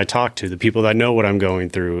people that I talk to, the people that know what I'm going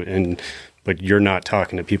through, but you're not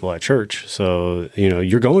talking to people at church. So,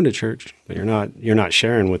 you're going to church, but you're not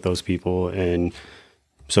sharing with those people. And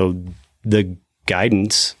so the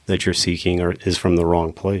guidance that you're seeking is from the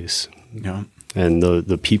wrong place. Yeah. And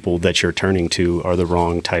the people that you're turning to are the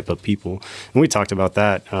wrong type of people. And we talked about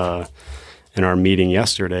that in our meeting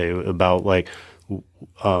yesterday about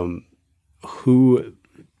who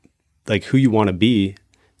you want to be.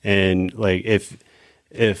 And like,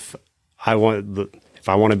 if I want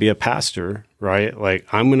to be a pastor, right? Like,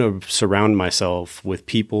 I'm going to surround myself with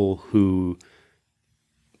people who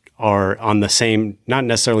are on the same, not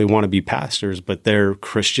necessarily want to be pastors, but they're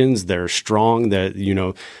Christians, they're strong, that,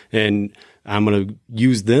 and I'm going to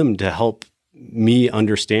use them to help me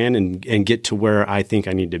understand and get to where I think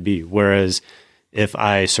I need to be. Whereas if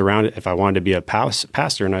I wanted to be a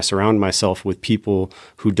pastor and I surround myself with people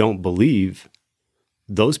who don't believe,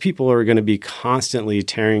 those people are going to be constantly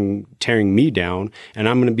tearing me down, and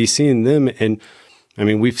I'm going to be seeing them. And I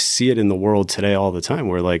mean, we see it in the world today all the time,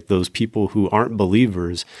 where like those people who aren't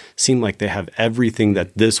believers seem like they have everything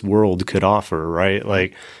that this world could offer, right?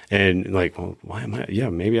 Like, and like, well, why am I? Yeah,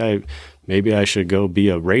 maybe I should go be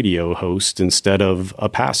a radio host instead of a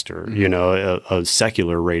pastor, a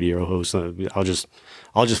secular radio host. I'll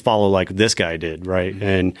just follow like this guy did, right?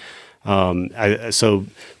 And so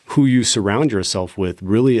who you surround yourself with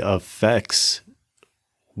really affects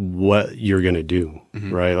what you're going to do,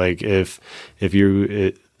 mm-hmm. right? Like if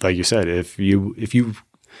you, like you said, if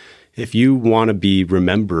you want to be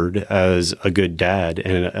remembered as a good dad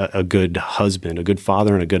and a good husband, a good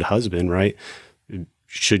father and a good husband, right?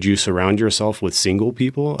 Should you surround yourself with single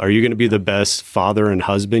people? Are you going to be the best father and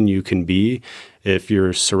husband you can be if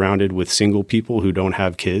you're surrounded with single people who don't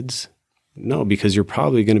have kids? No, because you're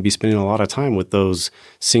probably going to be spending a lot of time with those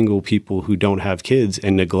single people who don't have kids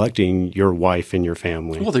and neglecting your wife and your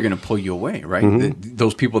family. Well, they're going to pull you away, right? Mm-hmm.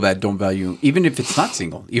 Those people that don't value, even if it's not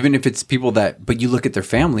single, even if it's people that, but you look at their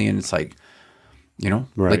family and it's like,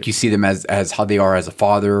 like you see them as how they are as a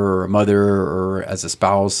father or a mother or as a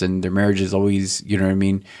spouse, and their marriage is always,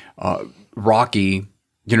 rocky,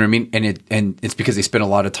 you know what I mean? And it's because they spend a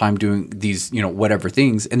lot of time doing these, whatever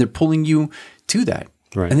things, and they're pulling you to that.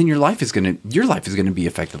 Right. And then your life is gonna be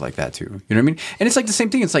affected like that too. You know what I mean? And it's like the same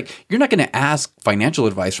thing. It's like you're not gonna ask financial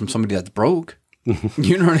advice from somebody that's broke.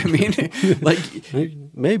 You know what I mean? Like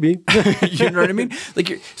maybe. You know what I mean?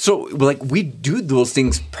 Like we do those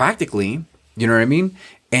things practically. You know what I mean?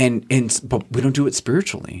 But we don't do it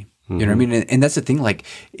spiritually. You know what I mean? And that's the thing. Like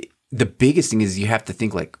the biggest thing is you have to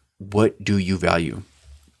think like, what do you value?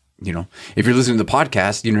 If you're listening to the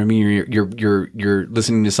podcast, you know what I mean? You're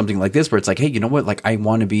listening to something like this where it's like, hey, you know what? Like I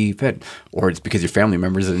want to be fed, or it's because your family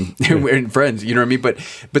members and friends, you know what I mean?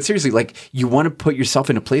 But seriously, like you want to put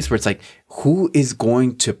yourself in a place where it's like, who is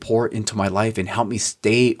going to pour into my life and help me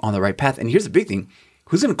stay on the right path? And here's the big thing.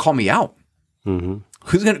 Who's going to call me out? Mm-hmm.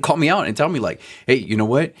 Who's going to call me out and tell me like, hey, you know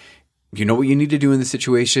what? You know what you need to do in this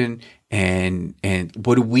situation, and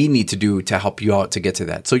what do we need to do to help you out to get to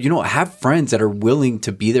that? So, have friends that are willing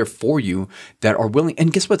to be there for you, that are willing.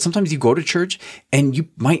 And guess what? Sometimes you go to church and you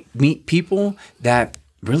might meet people that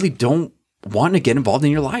really don't want to get involved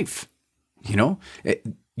in your life. This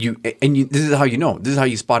is how you know. This is how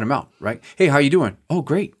you spot them out, right? Hey, how you doing? Oh,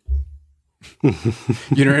 great.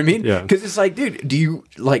 You know what I mean? Yeah. Because it's like, dude, do you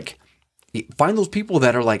like... Find those people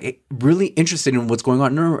that are like really interested in what's going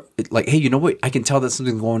on. No, like, hey, you know what? I can tell that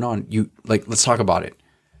something's going on. Let's talk about it.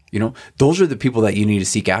 Those are the people that you need to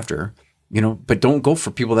seek after, but don't go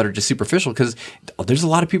for people that are just superficial, because there's a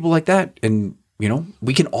lot of people like that. And,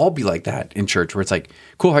 we can all be like that in church where it's like,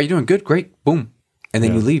 cool, how you doing? Good, great, boom. And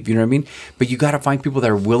then you leave, you know what I mean? But you got to find people that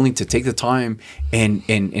are willing to take the time and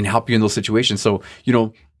help you in those situations. So,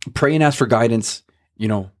 pray and ask for guidance,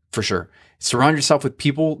 for sure. Surround yourself with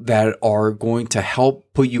people that are going to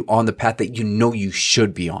help put you on the path that you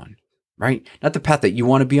should be on, right? Not the path that you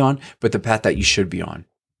want to be on, but the path that you should be on.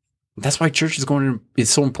 That's why church is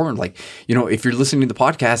so important. Like, if you're listening to the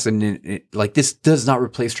podcast and like this does not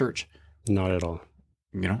replace church. Not at all.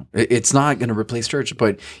 It's not going to replace church,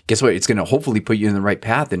 but guess what? It's going to hopefully put you in the right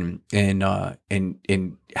path and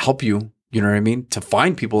help you. You know what I mean? To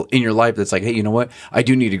find people in your life that's like, hey, you know what? I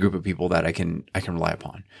do need a group of people that I can rely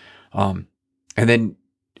upon. And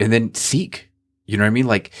then seek, you know what I mean?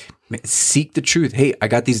 Like seek the truth. Hey, I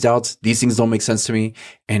got these doubts. These things don't make sense to me,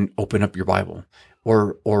 and open up your Bible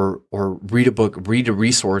or read a book, read a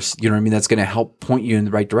resource, you know what I mean? That's going to help point you in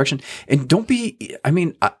the right direction. And don't be,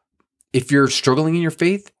 if you're struggling in your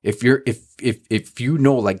faith, if you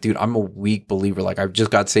know, like, dude, I'm a weak believer, like I've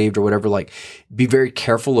just got saved or whatever, like be very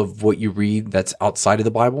careful of what you read that's outside of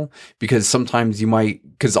the Bible, because sometimes you might,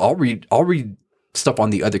 because I'll read stuff on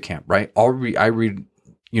the other camp, right? I read,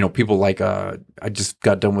 people like, I just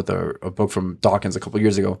got done with a book from Dawkins a couple of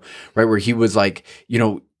years ago, right? Where he was like,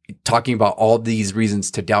 talking about all these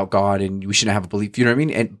reasons to doubt God and we shouldn't have a belief, you know what I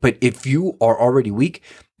mean? But if you are already weak,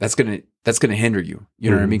 that's going to hinder you. You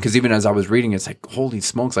know what I mean? Because even as I was reading, it's like, holy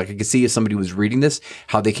smokes. Like I could see if somebody was reading this,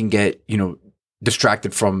 how they can get,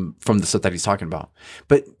 distracted from the stuff that he's talking about.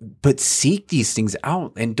 But seek these things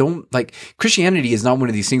out, and don't, like, Christianity is not one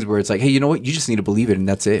of these things where it's like, hey, you know what? You just need to believe it and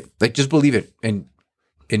that's it. Like just believe it and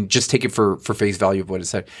just take it for face value of what it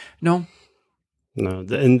said. No,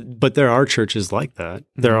 but there are churches like that.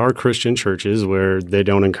 There are Christian churches where they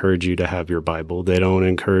don't encourage you to have your Bible. They don't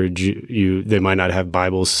encourage you. They might not have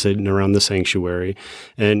Bibles sitting around the sanctuary.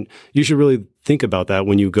 And you should really think about that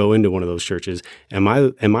when you go into one of those churches. Am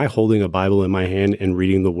I holding a Bible in my hand and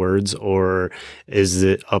reading the words, or is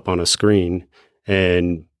it up on a screen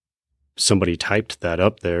and somebody typed that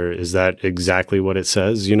up there? Is that exactly what it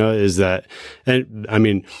says? Is that, and I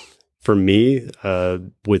mean, for me,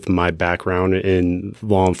 with my background in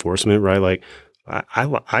law enforcement, right? Like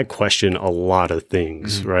I question a lot of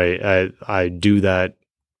things, right? I do that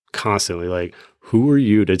constantly. Like, who are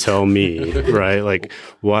you to tell me, right? Like,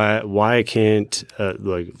 why can't,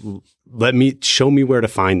 show me where to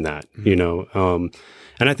find that, And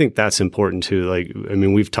I think that's important too. Like, I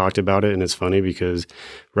mean, we've talked about it, and it's funny because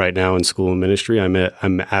right now in school and ministry, I'm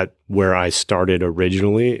at where I started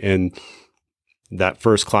originally, and that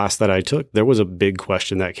first class that I took, there was a big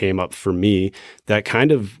question that came up for me that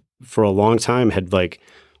kind of for a long time had like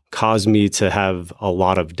caused me to have a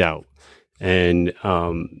lot of doubt. And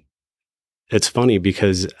it's funny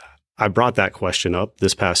because I brought that question up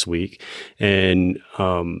this past week, and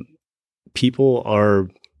people are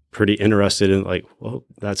pretty interested in like, well,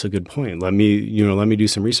 that's a good point. Let me do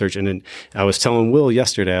some research. And then I was telling Will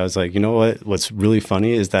yesterday, I was like, you know what? What's really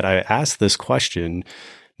funny is that I asked this question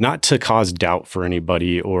not to cause doubt for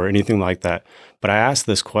anybody or anything like that, but I asked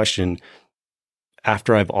this question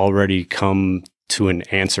after I've already come to an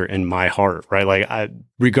answer in my heart, right? Like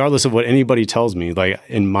regardless of what anybody tells me, like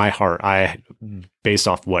in my heart, based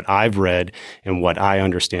off what I've read and what I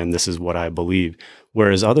understand, this is what I believe.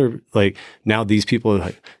 Whereas other, like now these people are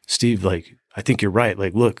like, Steve, like, I think you're right.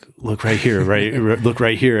 Like, look right here, right? Look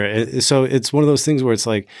right here. And so it's one of those things where it's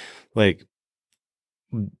like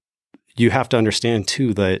you have to understand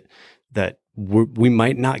too, that we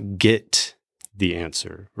might not get the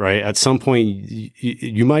answer, right? At some point,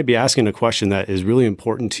 you might be asking a question that is really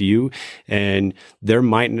important to you. And there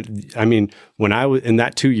might, I mean, when I was in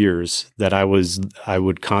that 2 years that I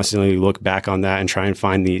would constantly look back on that and try and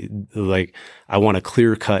find I want a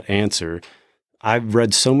clear cut answer. I've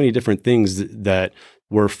read so many different things that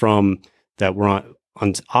were on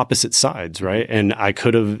opposite sides, right? And I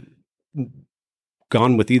could have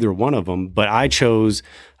gone with either one of them, but I chose,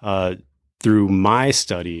 through my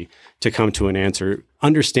study to come to an answer,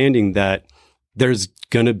 understanding that there's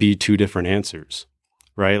going to be two different answers,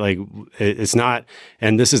 right? Like it's not,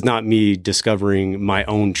 and this is not me discovering my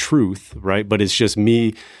own truth, right? But it's just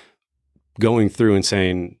me going through and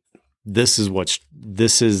saying, this is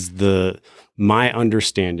my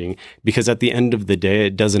understanding, because at the end of the day,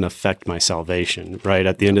 it doesn't affect my salvation, right?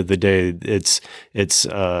 At the end of the day, it's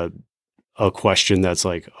a question that's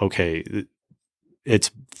like, okay,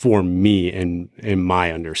 it's for me and in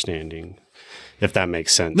my understanding, if that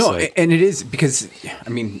makes sense. No, and it is, because I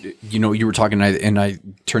mean, you were talking and I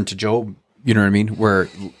turned to Job, you know what I mean? Where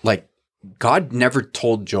like God never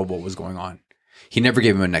told Job what was going on. He never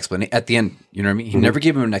gave him an explanation at the end. You know what I mean? He never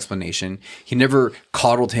gave him an explanation. He never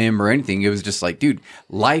coddled him or anything. It was just like, dude,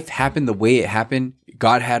 life happened the way it happened.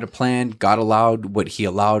 God had a plan. God allowed what he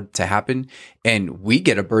allowed to happen. And we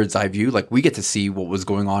get a bird's eye view. Like we get to see what was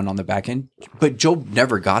going on the back end. But Job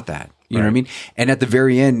never got that. You know what I mean? And at the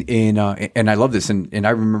very end and I love this. And I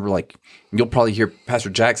remember, like, you'll probably hear Pastor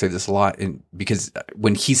Jack say this a lot. And because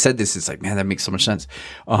when he said this, it's like, man, that makes so much sense.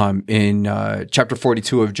 In chapter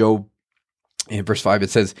 42 of Job, in verse 5, it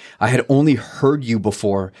says, I had only heard you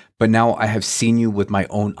before, but now I have seen you with my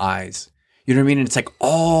own eyes. You know what I mean? And it's like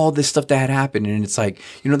all this stuff that had happened. And it's like,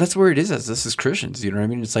 that's where it is as us as Christians. You know what I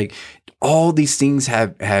mean? It's like all these things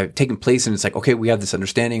have taken place. And it's like, okay, we have this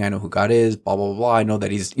understanding. I know who God is, blah, blah, blah, blah. I know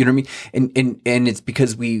that he's, you know what I mean? And it's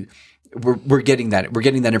because we're getting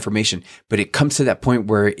that information. But it comes to that point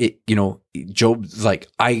where Job's like,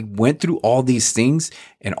 I went through all these things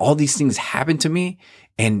and all these things happened to me.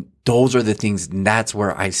 And those are the things, and that's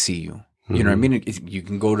where I see you. You know what I mean? You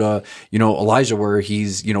can go to, Elijah, where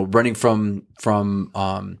he's, running from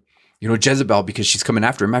Jezebel because she's coming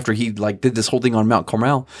after him after he did this whole thing on Mount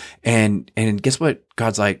Carmel. And guess what?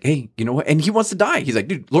 God's like, hey, you know what? And he wants to die. He's like,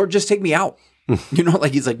 dude, Lord, just take me out.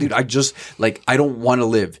 He's like, dude, I don't want to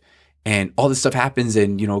live. And all this stuff happens,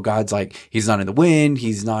 and, God's like, he's not in the wind.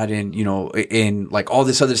 He's not in, in like all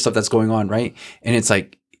this other stuff that's going on. Right. And it's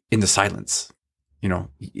like in the silence.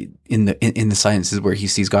 In the silence is where he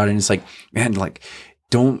sees God, and it's like, man,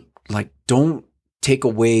 don't take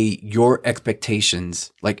away your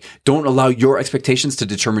expectations. Like, don't allow your expectations to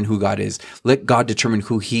determine who God is. Let God determine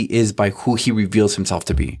who he is by who he reveals himself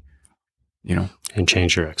to be, and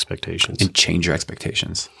change your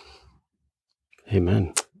expectations.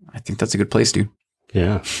 Amen. I think that's a good place, dude.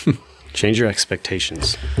 Yeah. Change your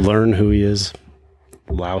expectations. Learn who he is.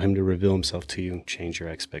 Allow him to reveal himself to you. Change your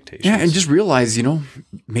expectations. Yeah, and just realize,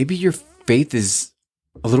 maybe your faith is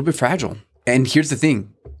a little bit fragile. And here's the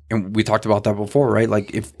thing, and we talked about that before, right?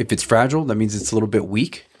 Like if it's fragile, that means it's a little bit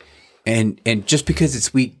weak. And just because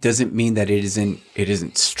it's weak doesn't mean that it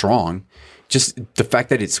isn't strong. Just the fact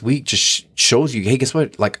that it's weak just shows you, hey, guess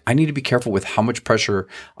what? Like, I need to be careful with how much pressure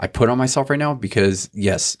I put on myself right now, because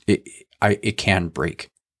yes, it can break.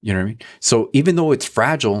 You know what I mean? So even though it's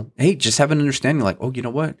fragile, hey, just have an understanding, like, oh, you know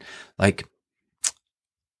what? Like,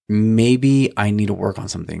 maybe I need to work on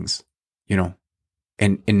some things, and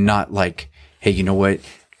not like, hey, you know what?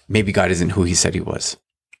 Maybe God isn't who he said he was.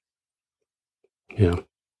 Yeah,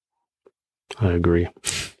 I agree. All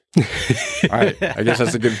right. I guess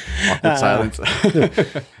that's a good awkward silence.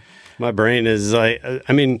 My brain is like,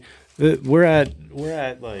 I mean, we're at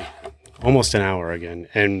like, almost an hour again,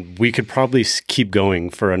 and we could probably keep going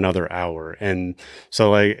for another hour. And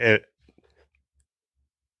so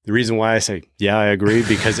the reason why I say, yeah, I agree,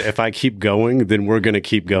 because if I keep going, then we're going to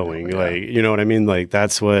keep going. Like, you know what I mean? Like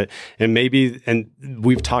that's what, and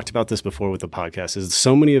we've talked about this before with the podcast, is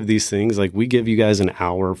so many of these things, like we give you guys an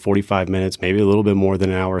hour, 45 minutes, maybe a little bit more than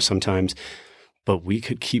an hour sometimes, but we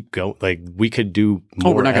could keep going. Like we could do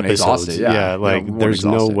more we're not going to exhaust it. Yeah. Like there's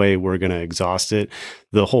no way we're going to exhaust it.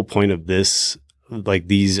 The whole point of this, like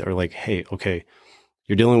these are like, hey, okay,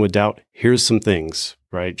 you're dealing with doubt. Here's some things,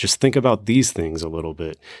 right? Just think about these things a little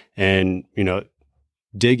bit and,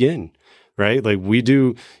 dig in, right? Like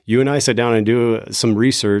you and I sit down and do some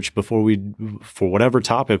research for whatever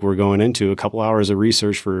topic we're going into, a couple hours of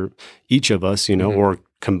research for each of us, or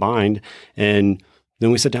combined. And then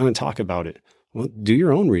we sit down and talk about it. Well, do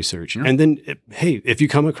your own research. Yeah. And then, hey, if you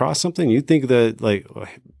come across something, you think that like,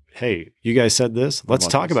 hey, you guys said this, let's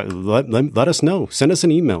talk about it. Let us know. Send us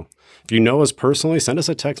an email. If you know us personally, send us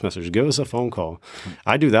a text message, give us a phone call.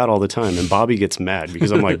 I do that all the time. And Bobby gets mad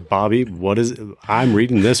because I'm like, Bobby, I'm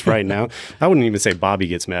reading this right now. I wouldn't even say Bobby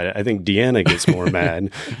gets mad. I think Deanna gets more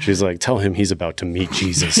mad. She's like, tell him he's about to meet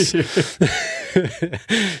Jesus.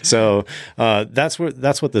 So that's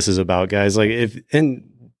what this is about, guys. Like if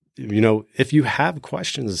you have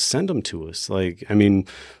questions, send them to us. Like, I mean,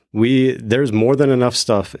 there's more than enough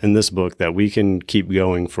stuff in this book that we can keep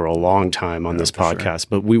going for a long time on this podcast,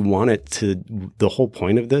 but we want the whole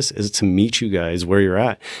point of this is to meet you guys where you're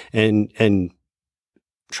at and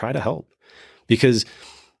try to help. Because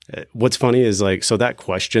what's funny is like, so that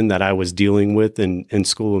question that I was dealing with in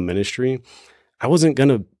school of ministry, I wasn't going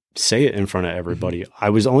to say it in front of everybody. I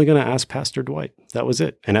was only going to ask Pastor Dwight. That was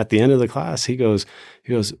it. And at the end of the class, he goes,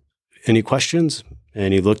 any questions?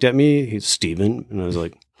 And he looked at me, he's Stephen. And I was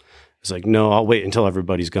like, no, I'll wait until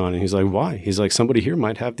everybody's gone. And he's like, why? He's like, somebody here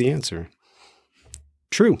might have the answer.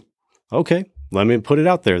 True. Okay. Let me put it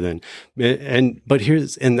out there then. And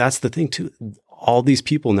that's the thing too. All these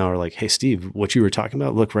people now are like, hey, Steve, what you were talking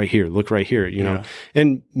about, look right here, know?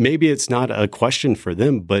 And maybe it's not a question for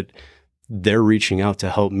them, but they're reaching out to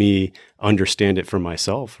help me understand it for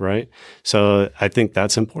myself. Right. So I think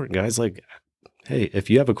that's important, guys. Like, hey, if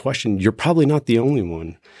you have a question, you're probably not the only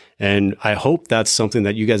one. And I hope that's something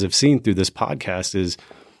that you guys have seen through this podcast is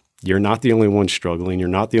you're not the only ones struggling. You're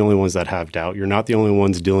not the only ones that have doubt. You're not the only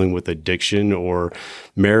ones dealing with addiction or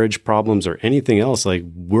marriage problems or anything else. Like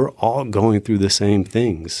we're all going through the same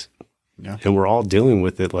things and we're all dealing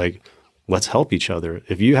with it. Like, let's help each other.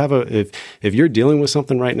 If you have if you're dealing with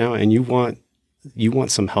something right now and you want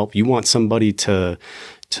some help, you want somebody to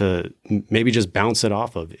maybe just bounce it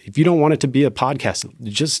off of. If you don't want it to be a podcast,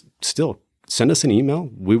 just still send us an email.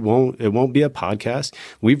 It won't be a podcast.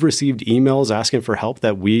 We've received emails asking for help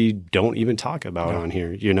that we don't even talk about on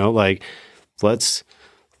here. Like let's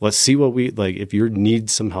see what if you need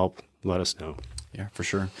some help, let us know. Yeah, for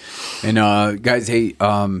sure. And guys, hey,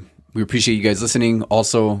 we appreciate you guys listening.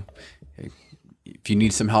 Also, if you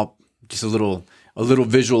need some help, just a little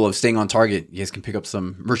visual of staying on target, you guys can pick up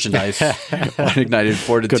some merchandise on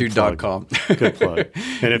ignitedfortitude.com. Good plug.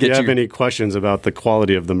 And if you have any questions about the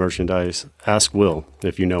quality of the merchandise, ask Will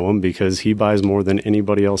if you know him, because he buys more than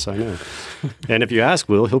anybody else I know. And if you ask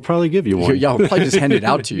Will, he'll probably give you one. Yeah, he'll probably just hand it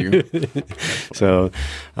out to you. So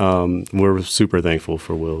we're super thankful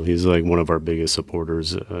for Will. He's like one of our biggest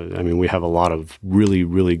supporters. We have a lot of really,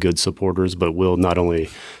 really good supporters, but Will not only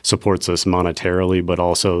supports us monetarily, but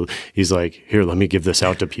also he's like, here, let me give this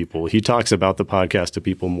out to people. He talks about the podcast to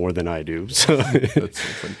people more than I do. So. That's so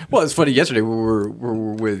funny. Well, it's funny. Yesterday we were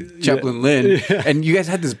with Chaplain Lynn, and you guys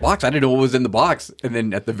had this box. I didn't know what was in the box, and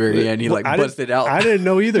then at the very end, he busted out. I didn't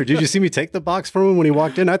know either. Did you see me take the box from him when he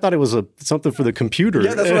walked in? I thought it was something for the computer.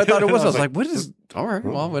 Yeah, that's what I thought it was. I was like, what is? All right,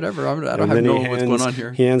 well, whatever. I don't know what's going on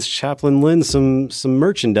here. He hands Chaplain Lynn some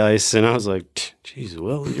merchandise, and I was like, geez,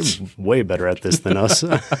 Will, you're way better at this than us.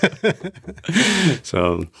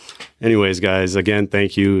 So anyways, guys, again,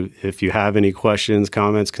 thank you. If you have any questions,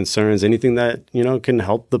 comments, concerns, anything that, can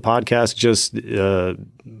help the podcast, just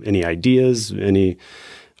any ideas, any,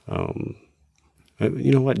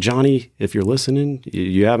 you know what, Johnny, if you're listening,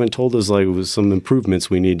 you haven't told us some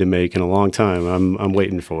improvements we need to make in a long time. I'm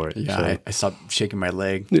waiting for it. Yeah, so. I stopped shaking my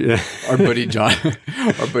leg. Our buddy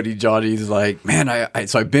Johnny's like, man,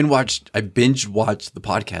 I binge watched the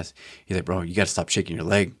podcast. He's like, bro, you got to stop shaking your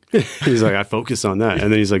leg. He's like, I focus on that.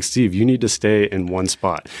 And then he's like, Steve, you need to stay in one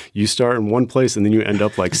spot. You start in one place and then you end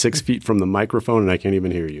up 6 feet from the microphone and I can't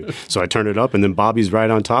even hear you. So I turn it up and then Bobby's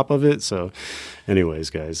right on top of it. So anyways,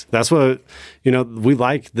 guys, that's what, we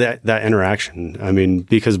like that interaction.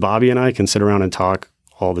 Because Bobby and I can sit around and talk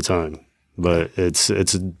all the time. but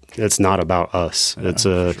it's not about us. It's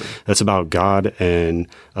about God and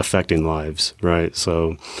affecting lives, right?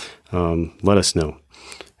 So let us know.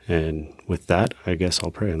 And with that, I guess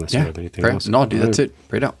I'll pray unless you have anything else. No, dude, that's it.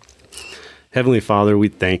 Pray it out. Heavenly Father, we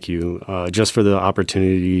thank you just for the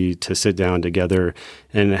opportunity to sit down together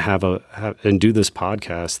and and do this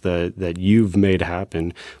podcast that you've made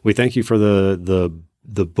happen. We thank you for the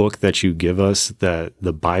book that you give us, that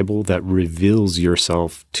the Bible that reveals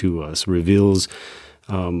yourself to us, reveals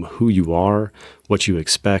who you are, what you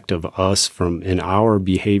expect of us in our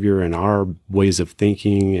behavior and our ways of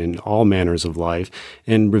thinking and all manners of life,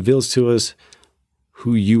 and reveals to us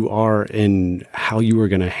who you are and how you are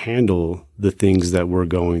going to handle the things that we're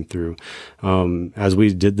going through. As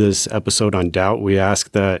we did this episode on doubt, we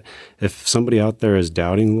ask that if somebody out there is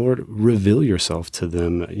doubting, Lord, reveal yourself to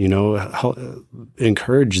them,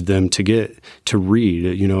 encourage them to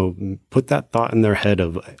read, put that thought in their head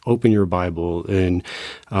of open your Bible and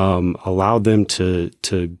allow them to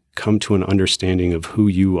come to an understanding of who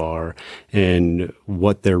you are and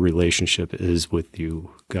what their relationship is with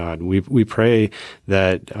you, God. We pray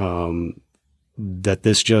that that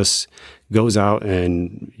this just goes out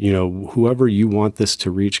and, whoever you want this to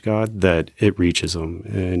reach, God, that it reaches them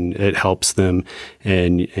and it helps them,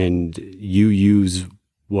 and you use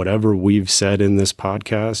whatever we've said in this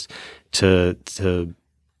podcast to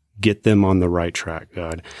get them on the right track,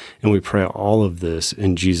 God. And we pray all of this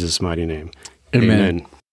in Jesus' mighty name. Amen.